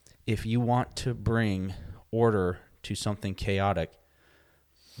like if you want to bring order to something chaotic,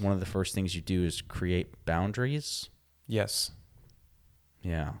 one of the first things you do is create boundaries. Yes.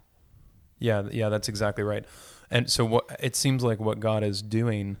 Yeah. Yeah, that's exactly right. And so what it seems like what God is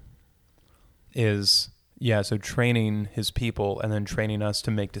doing is, so training his people and then training us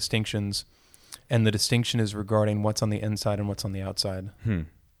to make distinctions. And the distinction is regarding what's on the inside and what's on the outside.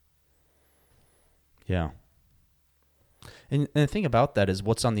 Yeah. And the thing about that is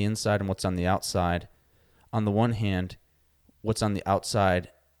what's on the inside and what's on the outside. On the one hand, what's on the outside,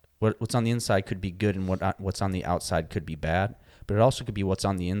 what's on the inside could be good and what's on the outside could be bad. But it also could be what's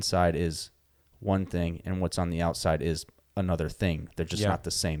on the inside is one thing and what's on the outside is another thing. They're just not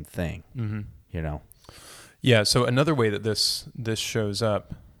the same thing, Yeah, so another way that this shows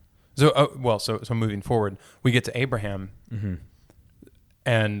up, so moving forward, we get to Abraham,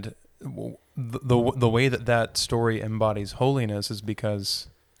 and the way that story embodies holiness is because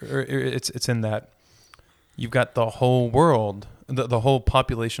it's in that you've got the whole world, the whole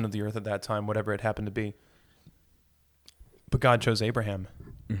population of the earth at that time, whatever it happened to be. But God chose Abraham.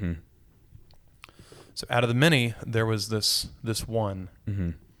 So out of the many, there was this one.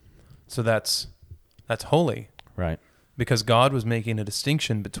 So that's holy. Right. Because God was making a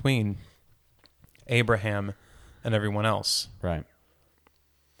distinction between Abraham and everyone else. Right.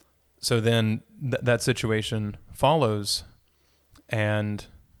 So then that situation follows, and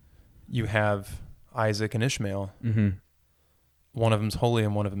you have Isaac and Ishmael. One of them's holy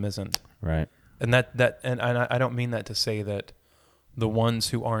and one of them isn't. Right. And and I don't mean that to say that the ones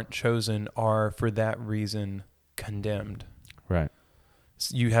who aren't chosen are for that reason condemned. Right.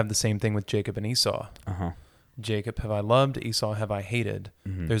 You have the same thing with Jacob and Esau. Jacob have I loved, Esau have I hated.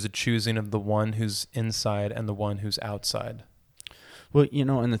 There's a choosing of the one who's inside and the one who's outside. Well,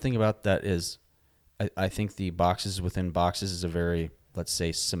 and the thing about that is I think the boxes within boxes is a very, let's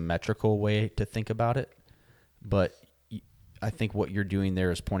say, symmetrical way to think about it. But I think what you're doing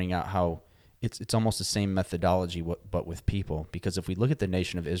there is pointing out how it's almost the same methodology, but with people. Because if we look at the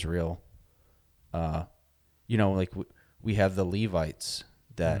nation of Israel, like we have the Levites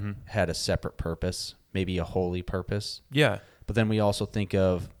that had a separate purpose, maybe a holy purpose. Yeah. But then we also think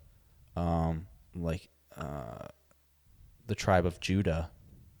of the tribe of Judah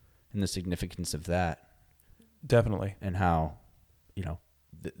and the significance of that. Definitely. And how,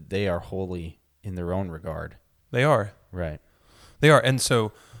 they are holy in their own regard. They are. Right. They are. And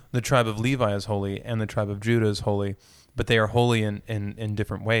so the tribe of Levi is holy and the tribe of Judah is holy, but they are holy in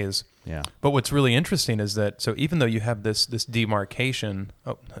different ways. Yeah. But what's really interesting is that, so even though you have this demarcation,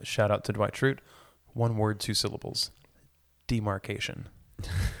 shout out to Dwight Schrute, 1 word, 2 syllables, demarcation.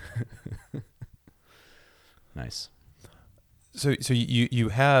 Nice. So you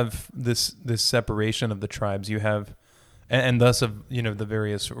have this separation of the tribes. You have, and thus of the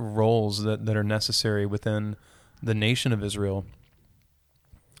various roles that are necessary within the nation of Israel.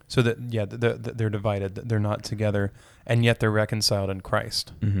 So that they're divided, they're not together, and yet they're reconciled in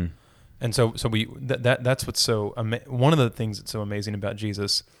Christ. Mm-hmm. And so that's what's so one of the things that's so amazing about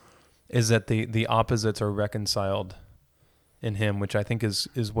Jesus is that the opposites are reconciled in him, which I think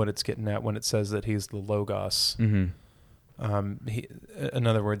is what it's getting at when it says that he's the Logos. Mm-hmm. In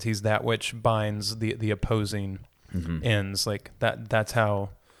other words, he's that which binds the opposing ends. Like that's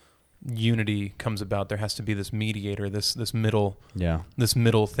how unity comes about. There has to be this mediator, this middle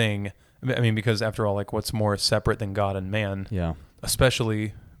thing. I mean, because after all, like, what's more separate than God and man? Yeah.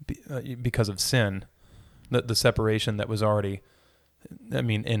 Especially because of sin, the separation that was already,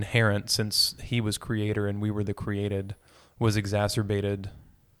 inherent since he was creator and we were the created, was exacerbated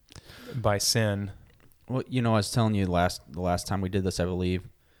by sin. Well, I was telling you the last time we did this, I believe,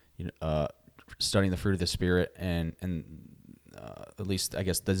 studying the fruit of the Spirit and at least I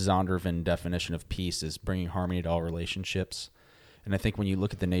guess the Zondervan definition of peace is bringing harmony to all relationships. And I think when you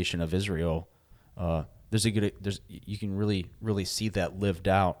look at the nation of Israel, you can really, really see that lived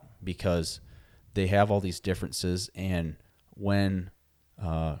out because they have all these differences. And when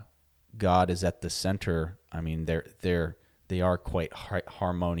God is at the center, they are quite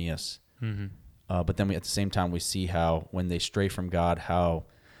harmonious. Mm-hmm. But then at the same time, we see how when they stray from God, how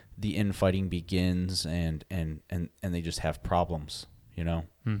the infighting begins and they just have problems,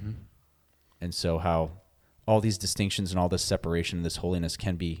 Mm-hmm. And so how all these distinctions and all this separation, this holiness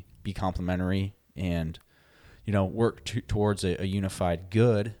can be complementary and, work towards a unified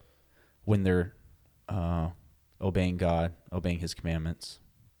good when they're obeying God, obeying his commandments,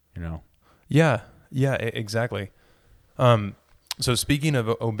 Yeah, exactly. So speaking of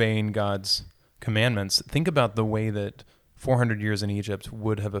obeying God's commandments, think about the way that 400 years in Egypt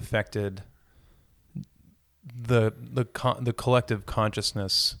would have affected the collective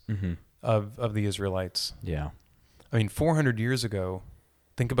consciousness of the Israelites. Yeah. 400 years ago,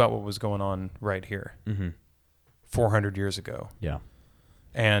 think about what was going on right here. 400 years ago. Yeah.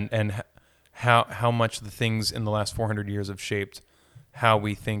 And how much the things in the last 400 years have shaped how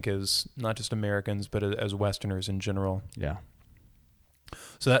we think as not just Americans, but as Westerners in general. Yeah.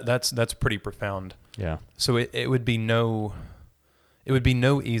 So that's pretty profound. Yeah. So it would be no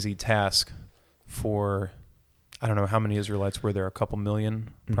easy task for, I don't know how many Israelites were there, a couple million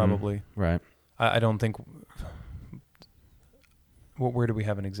probably. Right. I don't think. Where do we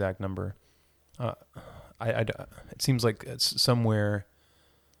have an exact number? It seems like it's somewhere.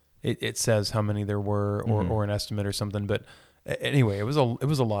 It says how many there were, or an estimate or something. But anyway, it was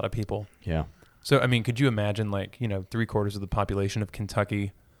a lot of people. Yeah. So could you imagine 3/4 of the population of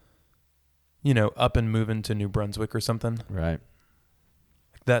Kentucky, up and moving to New Brunswick or something? Right.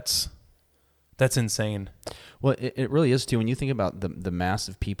 That's insane. Well, it really is too. When you think about the mass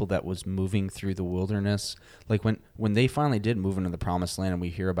of people that was moving through the wilderness, like when they finally did move into the promised land, and we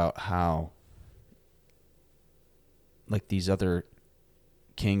hear about how like these other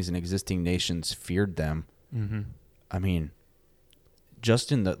kings and existing nations feared them. Mm-hmm.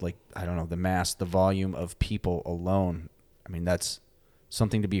 Just in the the mass, the volume of people alone, that's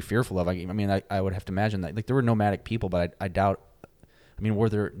something to be fearful of. I would have to imagine that there were nomadic people, but I doubt. Were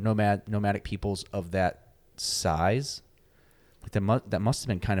there nomadic peoples of that size? That must have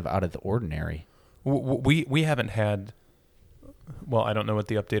been kind of out of the ordinary. We haven't had. Well, I don't know what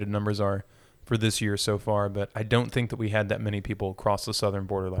the updated numbers are for this year so far, but I don't think that we had that many people cross the southern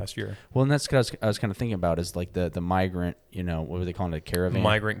border last year. Well, and that's what I was kind of thinking about is like the migrant, what were they calling it, a caravan?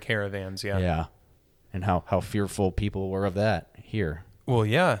 Migrant caravans, yeah. Yeah, and how fearful people were of that here. Well,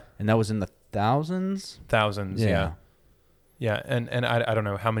 yeah. And that was in the thousands? Thousands, yeah. Yeah, and I don't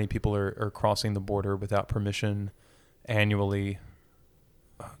know how many people are crossing the border without permission annually.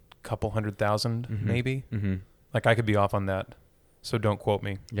 A couple 100,000, maybe. Like I could be off on that, so don't quote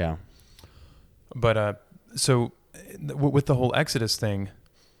me. Yeah. But with the whole Exodus thing,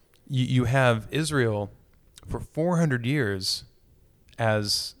 you have Israel for 400 years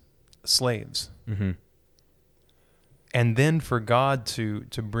as slaves, Mm-hmm. and then for God to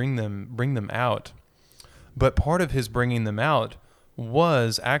bring them out. But part of his bringing them out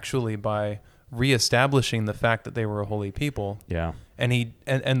was actually by reestablishing the fact that they were a holy people. Yeah.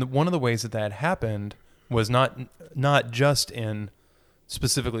 And one of the ways that happened was not just in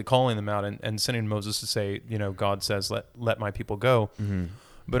specifically calling them out and sending Moses to say, God says, let my people go, Mm-hmm.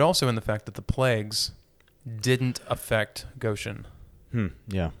 but also in the fact that the plagues didn't affect Goshen.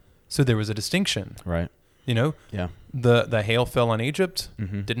 Yeah. So there was a distinction, Right. the hail fell on Egypt,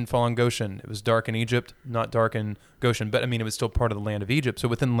 Mm-hmm. didn't fall on Goshen. It was dark in Egypt, not dark in Goshen. But it was still part of the land of Egypt. So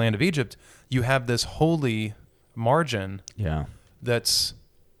within the land of Egypt, you have this holy margin Yeah. that's,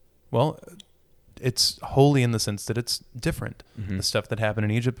 well, it's holy in the sense that it's different. Mm-hmm. The stuff that happened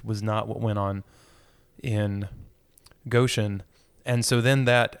in Egypt was not what went on in Goshen. And so then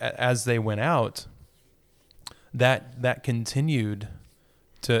that, as they went out, that continued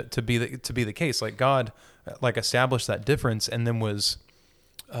to be the case. Like God, established that difference, and then was,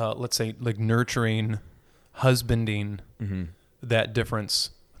 let's say, like nurturing, husbanding Mm-hmm. that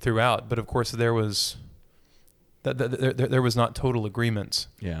difference throughout. But of course, there was there was not total agreements.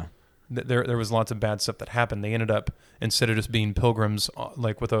 Yeah. There was lots of bad stuff that happened. They ended up, instead of just being pilgrims,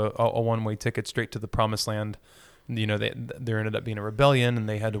 like with a one-way ticket straight to the promised land, there ended up being a rebellion, and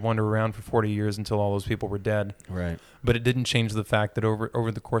they had to wander around for 40 years until all those people were dead. Right. But it didn't change the fact that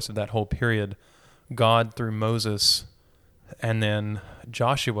over the course of that whole period, God, through Moses and then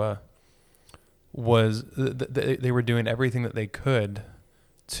Joshua, they were doing everything that they could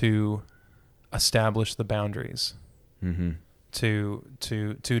to establish the boundaries, Mm-hmm.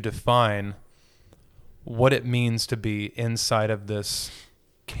 to define what it means to be inside of this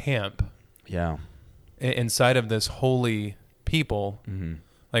camp, Yeah. inside of this holy people. Mm-hmm.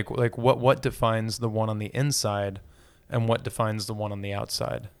 Like what defines the one on the inside and what defines the one on the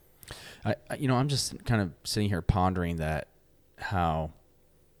outside. I'm just kind of sitting here pondering that, how.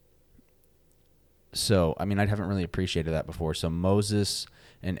 So, I haven't really appreciated that before. So Moses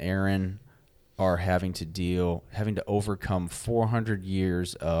and Aaron are having to overcome 400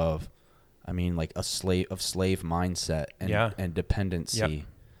 years of, a slave mindset and dependency. Yep.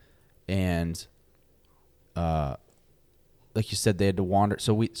 And, like you said, they had to wander.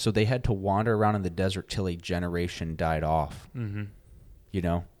 So they had to wander around in the desert till a generation died off. Mm-hmm.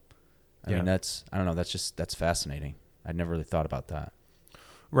 That's fascinating. I'd never really thought about that.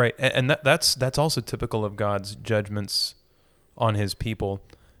 Right, and that's also typical of God's judgments on his people.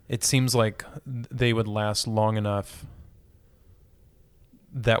 It seems like they would last long enough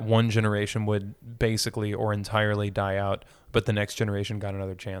that one generation would basically or entirely die out, but the next generation got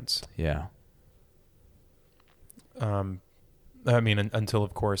another chance. Yeah. Until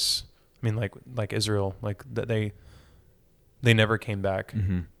of course, like Israel, they never came back,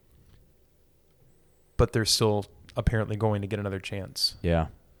 Mm-hmm. but they're still apparently going to get another chance. Yeah.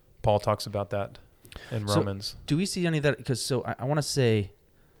 Paul talks about that in Romans. Do we see any of that? Because I want to say,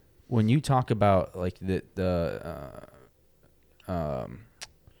 when you talk about like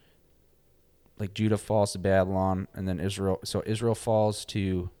like Judah falls to Babylon and then Israel, so Israel falls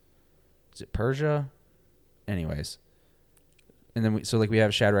to, is it Persia? Anyways, and then we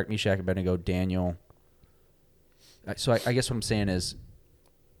have Shadrach, Meshach, Abednego, Daniel. So I guess what I'm saying is,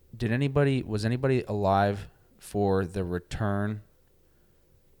 was anybody alive for the return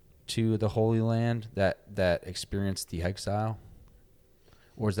to the Holy Land that experienced the exile?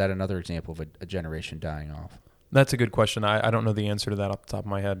 Or is that another example of a generation dying off? That's a good question. I don't know the answer to that off the top of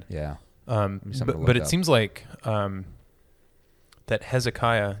my head. Yeah. But it seems like that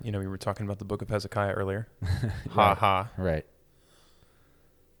Hezekiah, we were talking about the book of Hezekiah earlier. Ha ha. Right.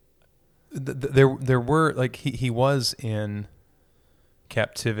 There were, like, he was in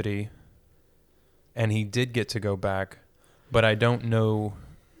captivity and he did get to go back, but I don't know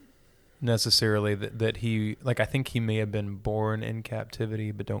necessarily that he, like, I think he may have been born in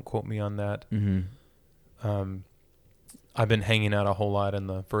captivity, but don't quote me on that. Mm-hmm. I've been hanging out a whole lot in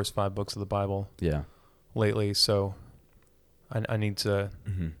the first 5 books of the Bible lately, so I need to,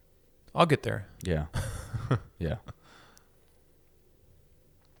 mm-hmm. I'll get there. Yeah. Yeah.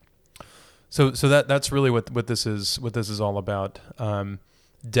 So that's really what this is all about.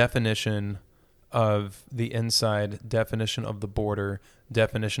 Definition of the inside, definition of the border,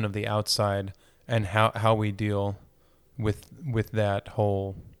 definition of the outside, and how we deal with that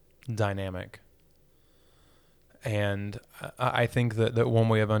whole dynamic. And I think that one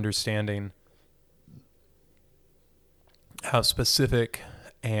way of understanding how specific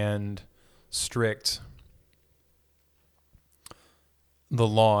and strict the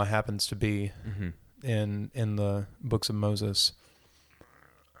law happens to be in the books of Moses.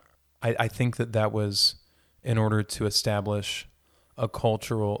 I think that was in order to establish a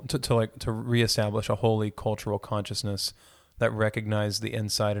cultural to reestablish a holy cultural consciousness that recognized the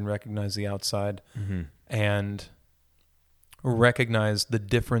inside and recognized the outside, and recognized the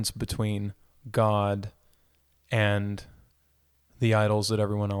difference between God and the idols that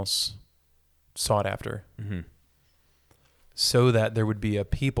everyone else sought after, so that there would be a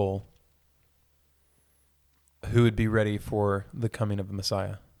people who would be ready for the coming of the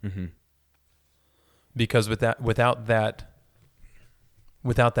Messiah. Because without that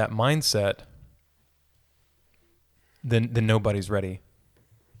mindset, then nobody's ready.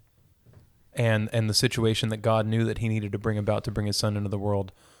 And the situation that God knew that he needed to bring about to bring his son into the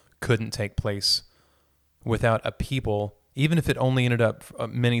world couldn't take place without a people, even if it only ended up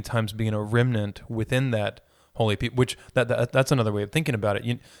many times being a remnant within that holy people, which that's another way of thinking about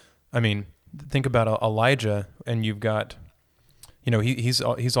it. Think about Elijah, and you've got, he's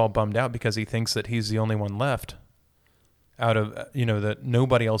all bummed out because he thinks that he's the only one left out of, that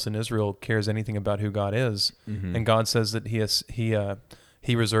nobody else in Israel cares anything about who God is. And God says that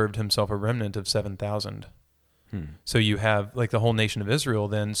he reserved himself a remnant of 7,000. So you have like the whole nation of Israel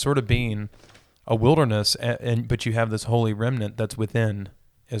then sort of being a wilderness, but you have this holy remnant that's within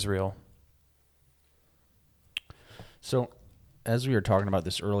Israel. So as we were talking about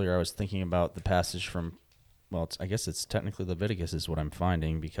this earlier, I was thinking about the passage from, I guess it's technically Leviticus is what I'm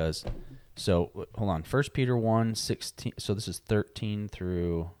finding, because, hold on, 1 Peter 1:16, so this is 13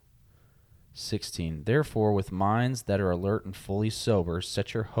 through 16. Therefore, with minds that are alert and fully sober,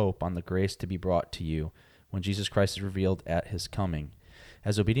 set your hope on the grace to be brought to you when Jesus Christ is revealed at his coming.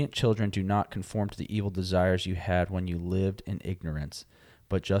 As obedient children, do not conform to the evil desires you had when you lived in ignorance,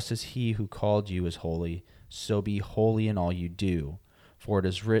 but just as he who called you is holy, so be holy in all you do. For it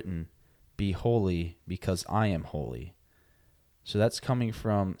is written, be holy because I am holy. So that's coming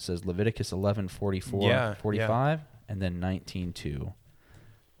from, it says Leviticus 11:44, 45, and then 19:2.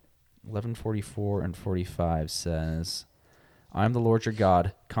 11:44 and 45 says, I am the Lord your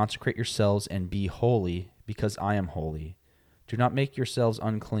God. Consecrate yourselves and be holy because I am holy. Do not make yourselves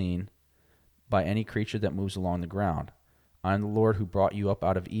unclean by any creature that moves along the ground. I am the Lord who brought you up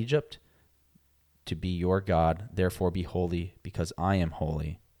out of Egypt to be your God. Therefore be holy because I am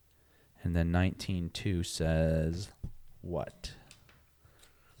holy. And then 19:2 says what?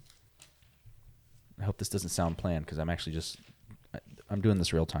 I hope this doesn't sound planned because I'm doing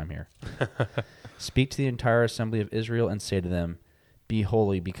this real time here. Speak to the entire assembly of Israel and say to them, be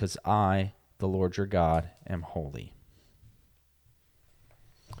holy because I, the Lord your God, am holy.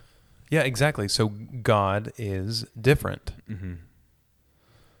 Yeah, exactly. So God is different.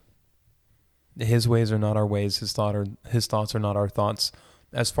 His ways are not our ways. His thoughts are not our thoughts.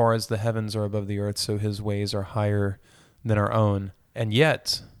 As far as the heavens are above the earth, so his ways are higher than our own. And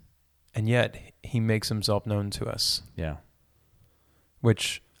yet he makes himself known to us. Yeah.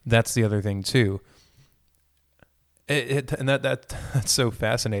 Which, that's the other thing too. That's so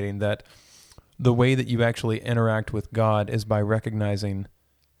fascinating that the way that you actually interact with God is by recognizing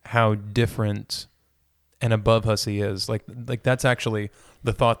how different and above us he is. Like that's actually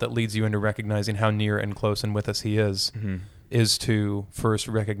the thought that leads you into recognizing how near and close and with us he is to first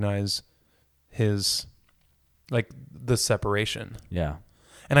recognize his, like, the separation. Yeah.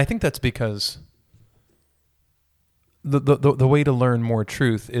 And I think that's because the way to learn more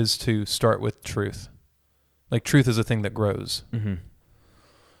truth is to start with truth. Like, truth is a thing that grows.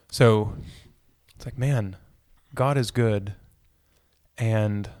 So it's like, man, God is good,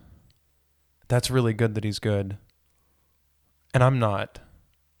 and that's really good that he's good. And I'm not.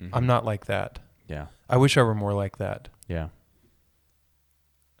 I'm not like that. Yeah. I wish I were more like that. Yeah.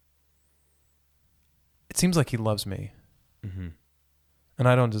 It seems like he loves me. And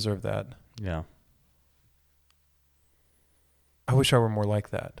I don't deserve that. Yeah. I wish I were more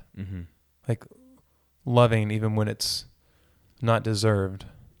like that. Like, loving even when it's not deserved.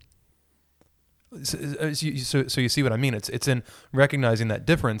 So you see what I mean? It's in recognizing that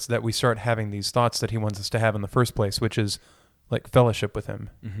difference that we start having these thoughts that he wants us to have in the first place, which is like fellowship with him.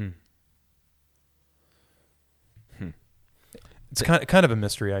 It's kind of a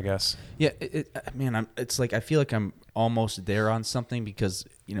mystery, I guess. Yeah, it's like I feel like I'm almost there on something because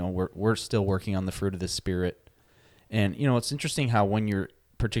we're still working on the fruit of the Spirit, and it's interesting how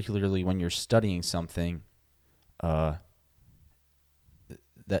particularly when you're studying something, that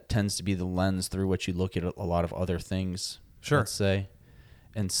tends to be the lens through which you look at a lot of other things. Sure. Let's say,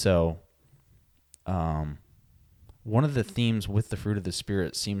 and so, one of the themes with the fruit of the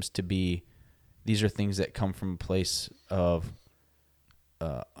Spirit seems to be these are things that come from a place of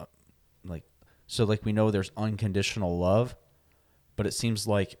like we know there's unconditional love, but it seems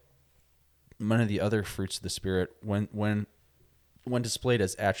like many of the other fruits of the Spirit, when displayed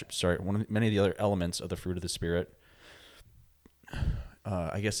as many of the other elements of the fruit of the Spirit,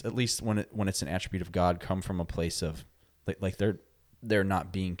 I guess at least when it's an attribute of God, come from a place of like they're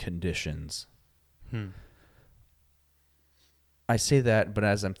not being conditions. I say that, but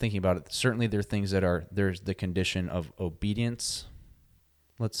as I'm thinking about it, certainly there are things there's the condition of obedience,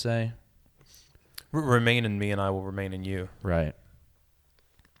 let's say. Remain in me and I will remain in you. Right.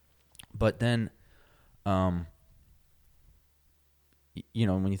 But then, when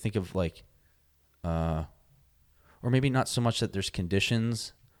you think of like, or maybe not so much that there's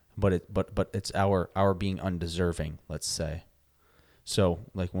conditions, but it's our being undeserving, let's say. So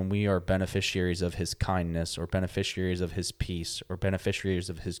like when we are beneficiaries of his kindness or beneficiaries of his peace or beneficiaries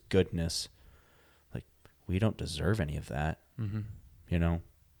of his goodness, like we don't deserve any of that, And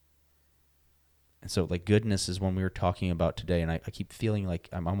so like goodness is one we were talking about today. And I keep feeling like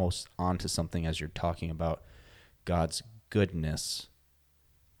I'm almost onto something as you're talking about God's goodness.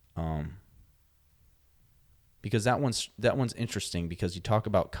 Because that one's interesting because you talk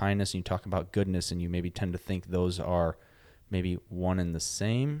about kindness and you talk about goodness and you maybe tend to think those are maybe one and the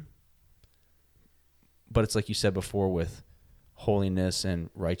same. But it's like you said before with holiness and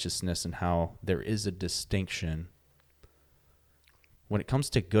righteousness and how there is a distinction. When it comes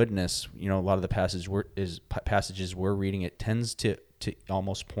to goodness, a lot of the passages we're reading, it tends to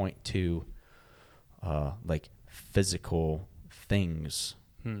almost point to like physical things.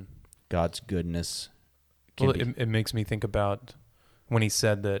 God's goodness. It makes me think about when he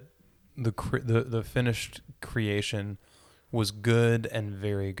said that the finished creation was good and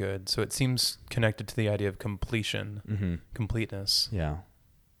very good. So it seems connected to the idea of completion, completeness. Yeah.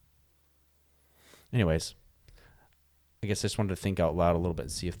 Anyways, I guess I just wanted to think out loud a little bit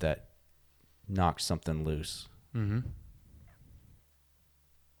and see if that knocks something loose.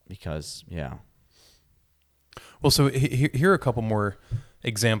 Because, yeah. Well, so here are a couple more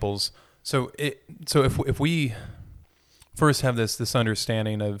examples. So if we first have this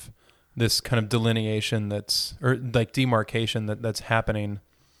understanding of this kind of delineation or like demarcation that's happening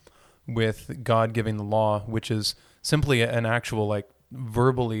with God giving the law, which is simply an actual like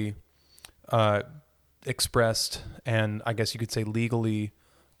verbally expressed and I guess you could say legally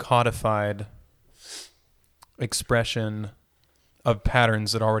codified expression of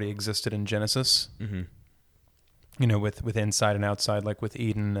patterns that already existed in Genesis. With inside and outside, like with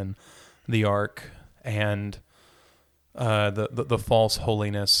Eden and the ark and the false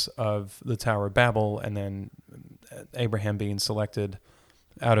holiness of the Tower of Babel, and then Abraham being selected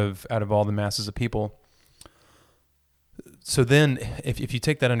out of all the masses of people. So then, if you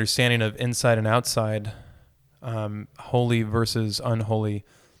take that understanding of inside and outside, holy versus unholy,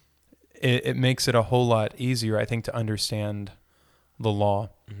 it makes it a whole lot easier, I think, to understand the law.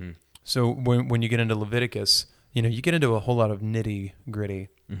 So when you get into Leviticus, you get into a whole lot of nitty gritty,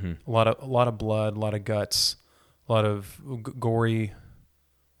 a lot of blood, a lot of guts, a lot of gory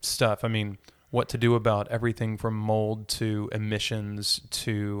stuff. I mean, what to do about everything from mold to emissions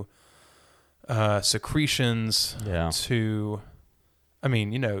to secretions to,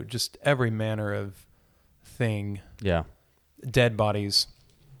 just every manner of thing. Yeah. Dead bodies,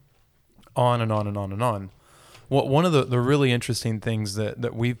 on and on and on and on. Well, one of the really interesting things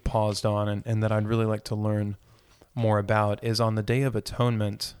that we've paused on and that I'd really like to learn more about is on the Day of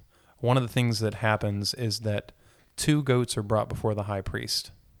Atonement, one of the things that happens is that 2 goats are brought before the high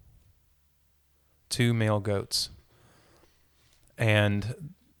priest. 2 male goats.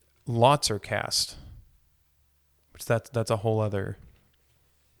 And lots are cast. Which that's a whole other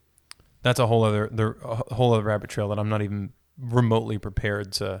rabbit trail that I'm not even remotely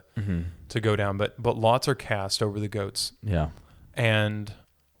prepared to go down. But lots are cast over the goats. Yeah. And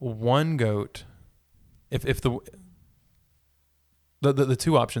one goat, if the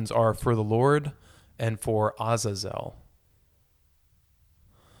 2 options are for the Lord and for Azazel.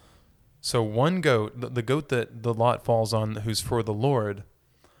 So one goat, the goat that the lot falls on, who's for the Lord,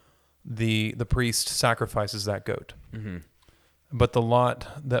 the priest sacrifices that goat. But the lot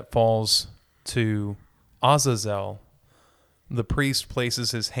that falls to Azazel, the priest places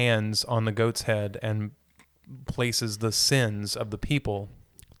his hands on the goat's head and places the sins of the people.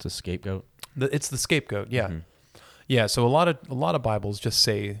 It's a scapegoat. It's the scapegoat, yeah. Yeah, so a lot of Bibles just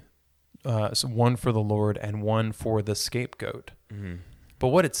say one for the Lord and one for the scapegoat. But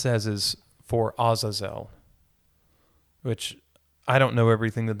what it says is for Azazel, which I don't know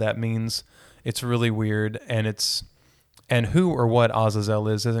everything that means. It's really weird, and it's And who or what Azazel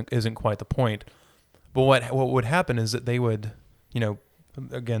isn't quite the point. But what would happen is that they would,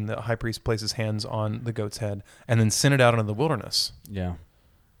 again, the high priest places hands on the goat's head and then send it out into the wilderness. Yeah.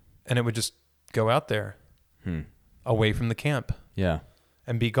 And it would just go out there away from the camp. Yeah.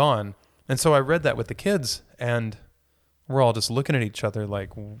 And be gone. And so I read that with the kids, and we're all just looking at each other like,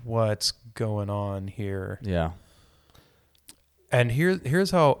 what's going on here? Yeah. And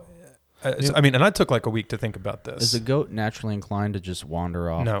here's how, and I took like a week to think about this. Is a goat naturally inclined to just wander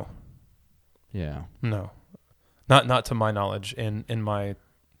off? No. Yeah. No. Not to my knowledge in my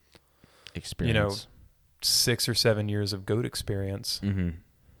experience. 6 or 7 years of goat experience. Mm-hmm.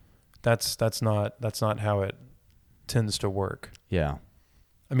 That's not how it tends to work. Yeah.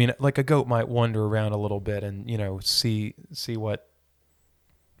 I mean, like a goat might wander around a little bit and, see what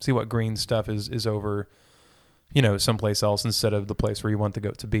green stuff is over, someplace else instead of the place where you want the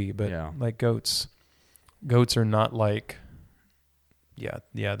goat to be. But like goats are not like, they're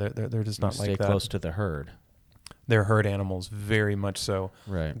just not like that. Stay close to the herd. They're herd animals, very much so.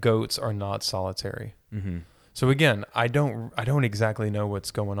 Right. Goats are not solitary. Mm-hmm. So again, I don't exactly know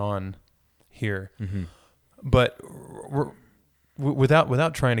what's going on here, mm-hmm. but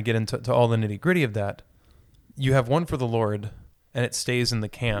without trying to get into all the nitty gritty of that, you have one for the Lord, and it stays in the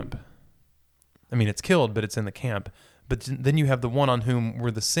camp. I mean, it's killed, but it's in the camp. But then you have the one on whom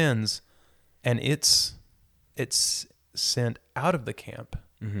were the sins, and it's sent out of the camp.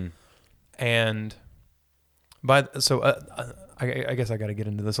 Mm-hmm. And I guess I got to get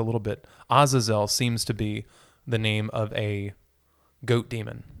into this a little bit. Azazel seems to be the name of a goat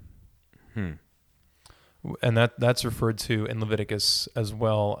demon. And that's referred to in Leviticus as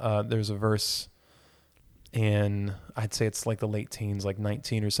well. There's a verse in, I'd say it's like the late teens, like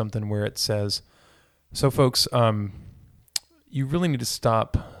 19 or something, where it says, so folks, you really need to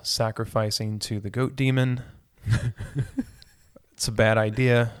stop sacrificing to the goat demon. It's a bad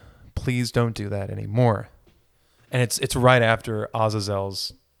idea. Please don't do that anymore. And it's right after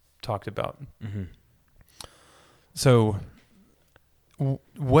Azazel's talked about. Mm-hmm. So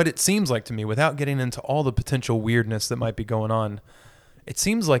what it seems like to me, without getting into all the potential weirdness that might be going on, it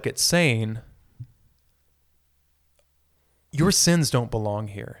seems like it's saying, your sins don't belong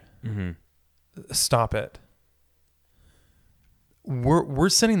here. Mm-hmm. Stop it. We're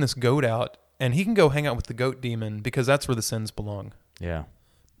sending this goat out, and he can go hang out with the goat demon because that's where the sins belong. Yeah.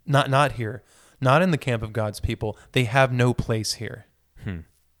 Not here. Not in the camp of God's people. They have no place here.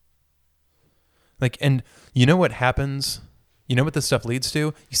 Like, and you know what happens? You know what this stuff leads to?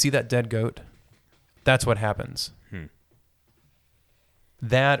 You see that dead goat? That's what happens.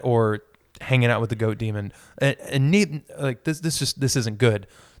 That or hanging out with the goat demon. And like this isn't good.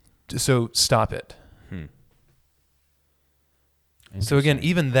 So stop it. So again,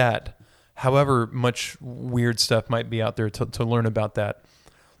 even that, however much weird stuff might be out there to learn about that,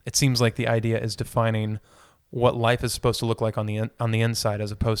 it seems like the idea is defining what life is supposed to look like on the inside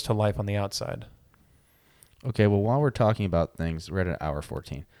as opposed to life on the outside. Okay, well, while we're talking about things, we're at an hour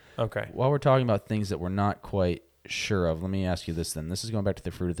 14. Okay. While we're talking about things that we're not quite sure of, let me ask you this then. This is going back to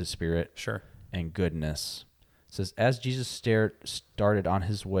the fruit of the Spirit. Sure. And goodness. It says, as Jesus started on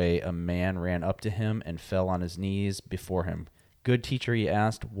his way, a man ran up to him and fell on his knees before him. Good teacher, he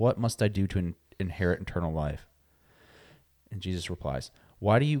asked, what must I do to inherit eternal life? And Jesus replies,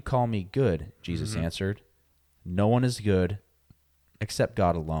 why do you call me good? Jesus answered, no one is good except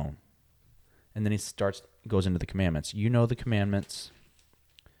God alone. And then he goes into the commandments. You know the commandments.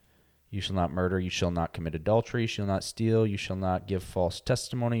 You shall not murder. You shall not commit adultery. You shall not steal. You shall not give false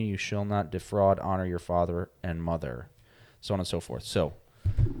testimony. You shall not defraud. Honor your father and mother. So on and so forth. So,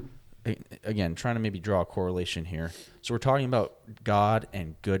 again, trying to maybe draw a correlation here. So we're talking about God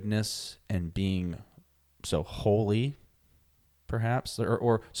and goodness and being so holy, perhaps.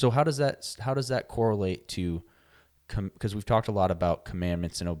 Or so how does that correlate to? Because we've talked a lot about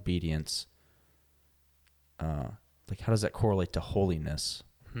commandments and obedience. Like, how does that correlate to holiness?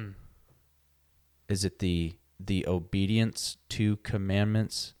 Is it the obedience to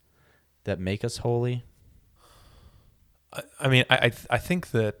commandments that make us holy? I mean, I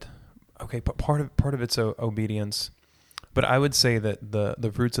think that, okay, part of it's obedience, but I would say that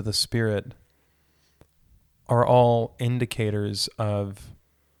the fruits of the Spirit are all indicators of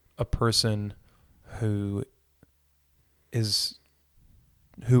a person who is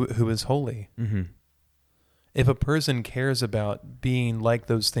holy. Mm-hmm. If a person cares about being like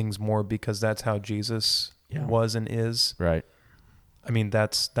those things more because that's how Jesus was and is, right? I mean,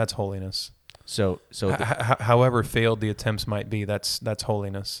 that's holiness. So however failed the attempts might be, that's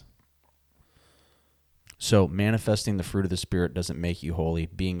holiness. So manifesting the fruit of the Spirit doesn't make you holy.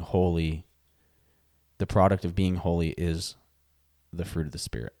 Being holy the product of being holy is the fruit of the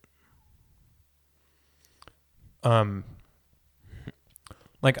Spirit?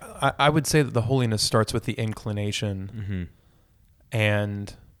 Like I would say that the holiness starts with the inclination,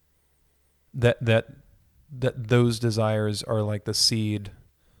 and that those desires are like the seed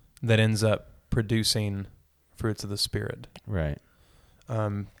that ends up producing fruits of the Spirit. Right.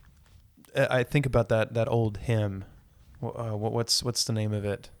 I think about that old hymn. What's the name of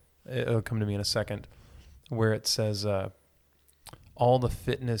it? It'll come to me in a second. Where it says, "All the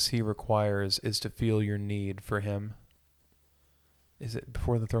fitness He requires is to feel your need for Him." Is it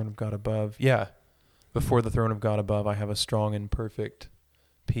before the throne of God above? Yeah, before the throne of God above, I have a strong and perfect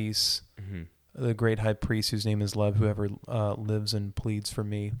peace. The great high priest, whose name is love, whoever lives and pleads for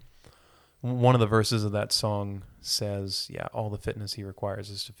me. One of the verses of that song says, "Yeah, all the fitness He requires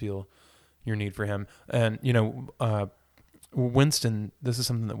is to feel your need for Him." And Winston, this is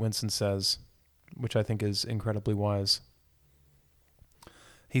something that Winston says, which I think is incredibly wise.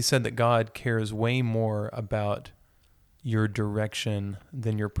 He said that God cares way more about your direction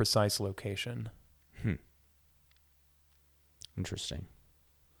than your precise location. Interesting.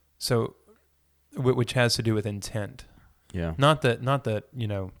 So, which has to do with intent. Yeah. Not that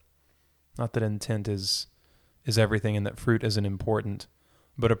intent is everything and that fruit isn't important,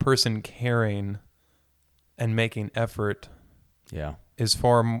 but a person caring and making effort is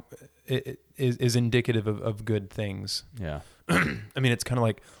is indicative of good things. Yeah. I mean, it's kind of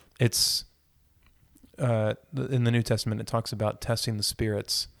like in the New Testament, it talks about testing the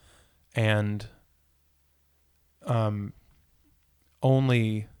spirits, and you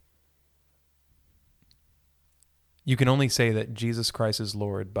can only say that Jesus Christ is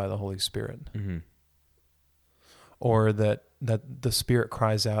Lord by the Holy Spirit, or that the Spirit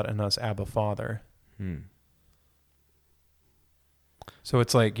cries out in us, "Abba, Father." So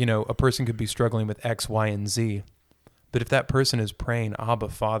it's like, a person could be struggling with X, Y, and Z, but if that person is praying, "Abba,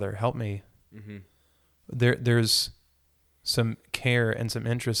 Father, help me," there's some care and some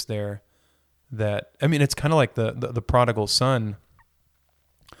interest there. It's kind of like the prodigal son.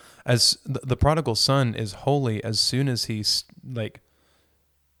 As the prodigal son is holy as soon as he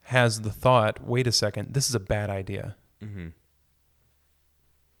has the thought, "Wait a second, this is a bad idea.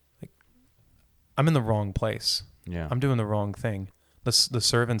 Like, I'm in the wrong place. Yeah. I'm doing the wrong thing. The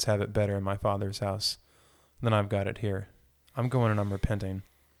servants have it better in my Father's house than I've got it here. I'm going and I'm repenting."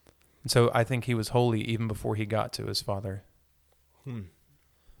 And so I think he was holy even before he got to his Father.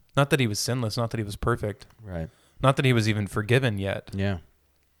 Not that he was sinless, not that he was perfect, Right. not that he was even forgiven yet. Yeah.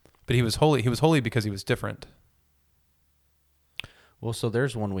 But he was holy. He was holy because he was different. Well, so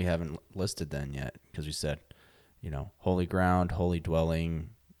there's one we haven't listed then yet, because we said, holy ground, holy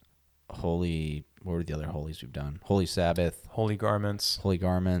dwelling, holy, what were the other holies we've done? Holy Sabbath, Holy garments. holy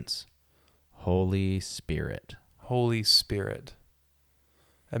garments, Holy Spirit. Holy Spirit.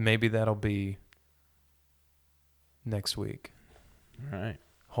 And maybe that'll be next week. All right.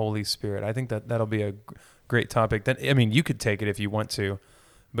 Holy Spirit. I think that'll be a great topic. You could take it if you want to,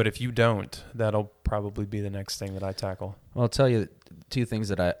 but if you don't, that'll probably be the next thing that I tackle. Well, I'll tell you two things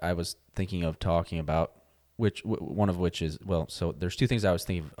that I was thinking of talking about, one of which is, so there's two things I was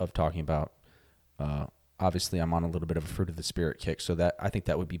thinking of talking about. Obviously, I'm on a little bit of a fruit of the Spirit kick, so that I think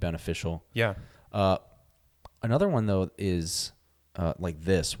that would be beneficial. Yeah. Another one, though, is like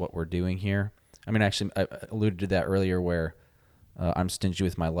this, what we're doing here. Actually, I alluded to that earlier where I'm stingy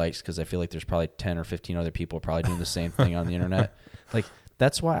with my likes because I feel like there's probably 10 or 15 other people probably doing the same thing on the internet. Like,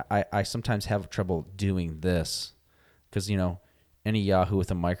 that's why I sometimes have trouble doing this because, any Yahoo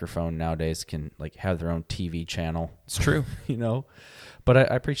with a microphone nowadays can like have their own TV channel. It's true.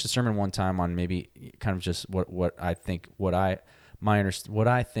 But I preached a sermon one time on maybe kind of just what I think what I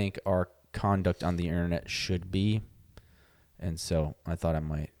think our conduct on the internet should be, and so I thought I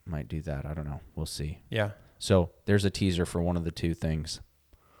might do that. I don't know. We'll see. Yeah. So there's a teaser for one of the two things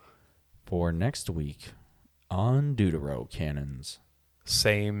for next week on Deutero Canons.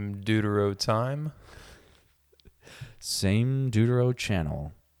 Same Deutero time. Same Deutero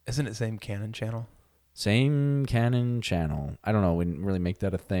channel. Isn't it same canon channel? Same canon channel. I don't know. We didn't really make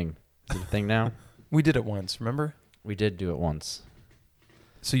that a thing. Is it a thing now? We did it once, remember? We did do it once.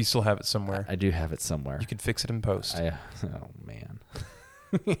 So you still have it somewhere. I do have it somewhere. You could fix it in post. Oh, man.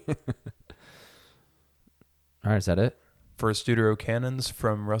 All right, is that it? First Deutero Canons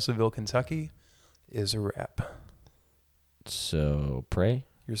from Russellville, Kentucky is a wrap. So, pray?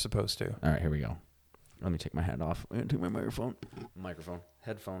 You're supposed to. All right, here we go. Let me take my hat off. I'm going to take my microphone.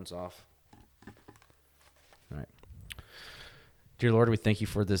 Headphones off. All right. Dear Lord, we thank you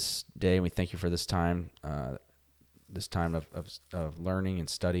for this day, and we thank you for this time of learning and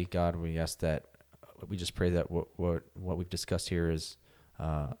study. God, we ask that we just pray that what we've discussed here is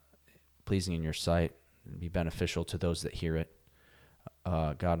pleasing in your sight and be beneficial to those that hear it.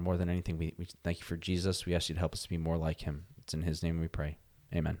 God, more than anything, we thank you for Jesus. We ask you to help us to be more like him. It's in his name we pray.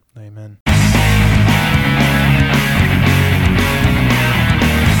 Amen. Amen.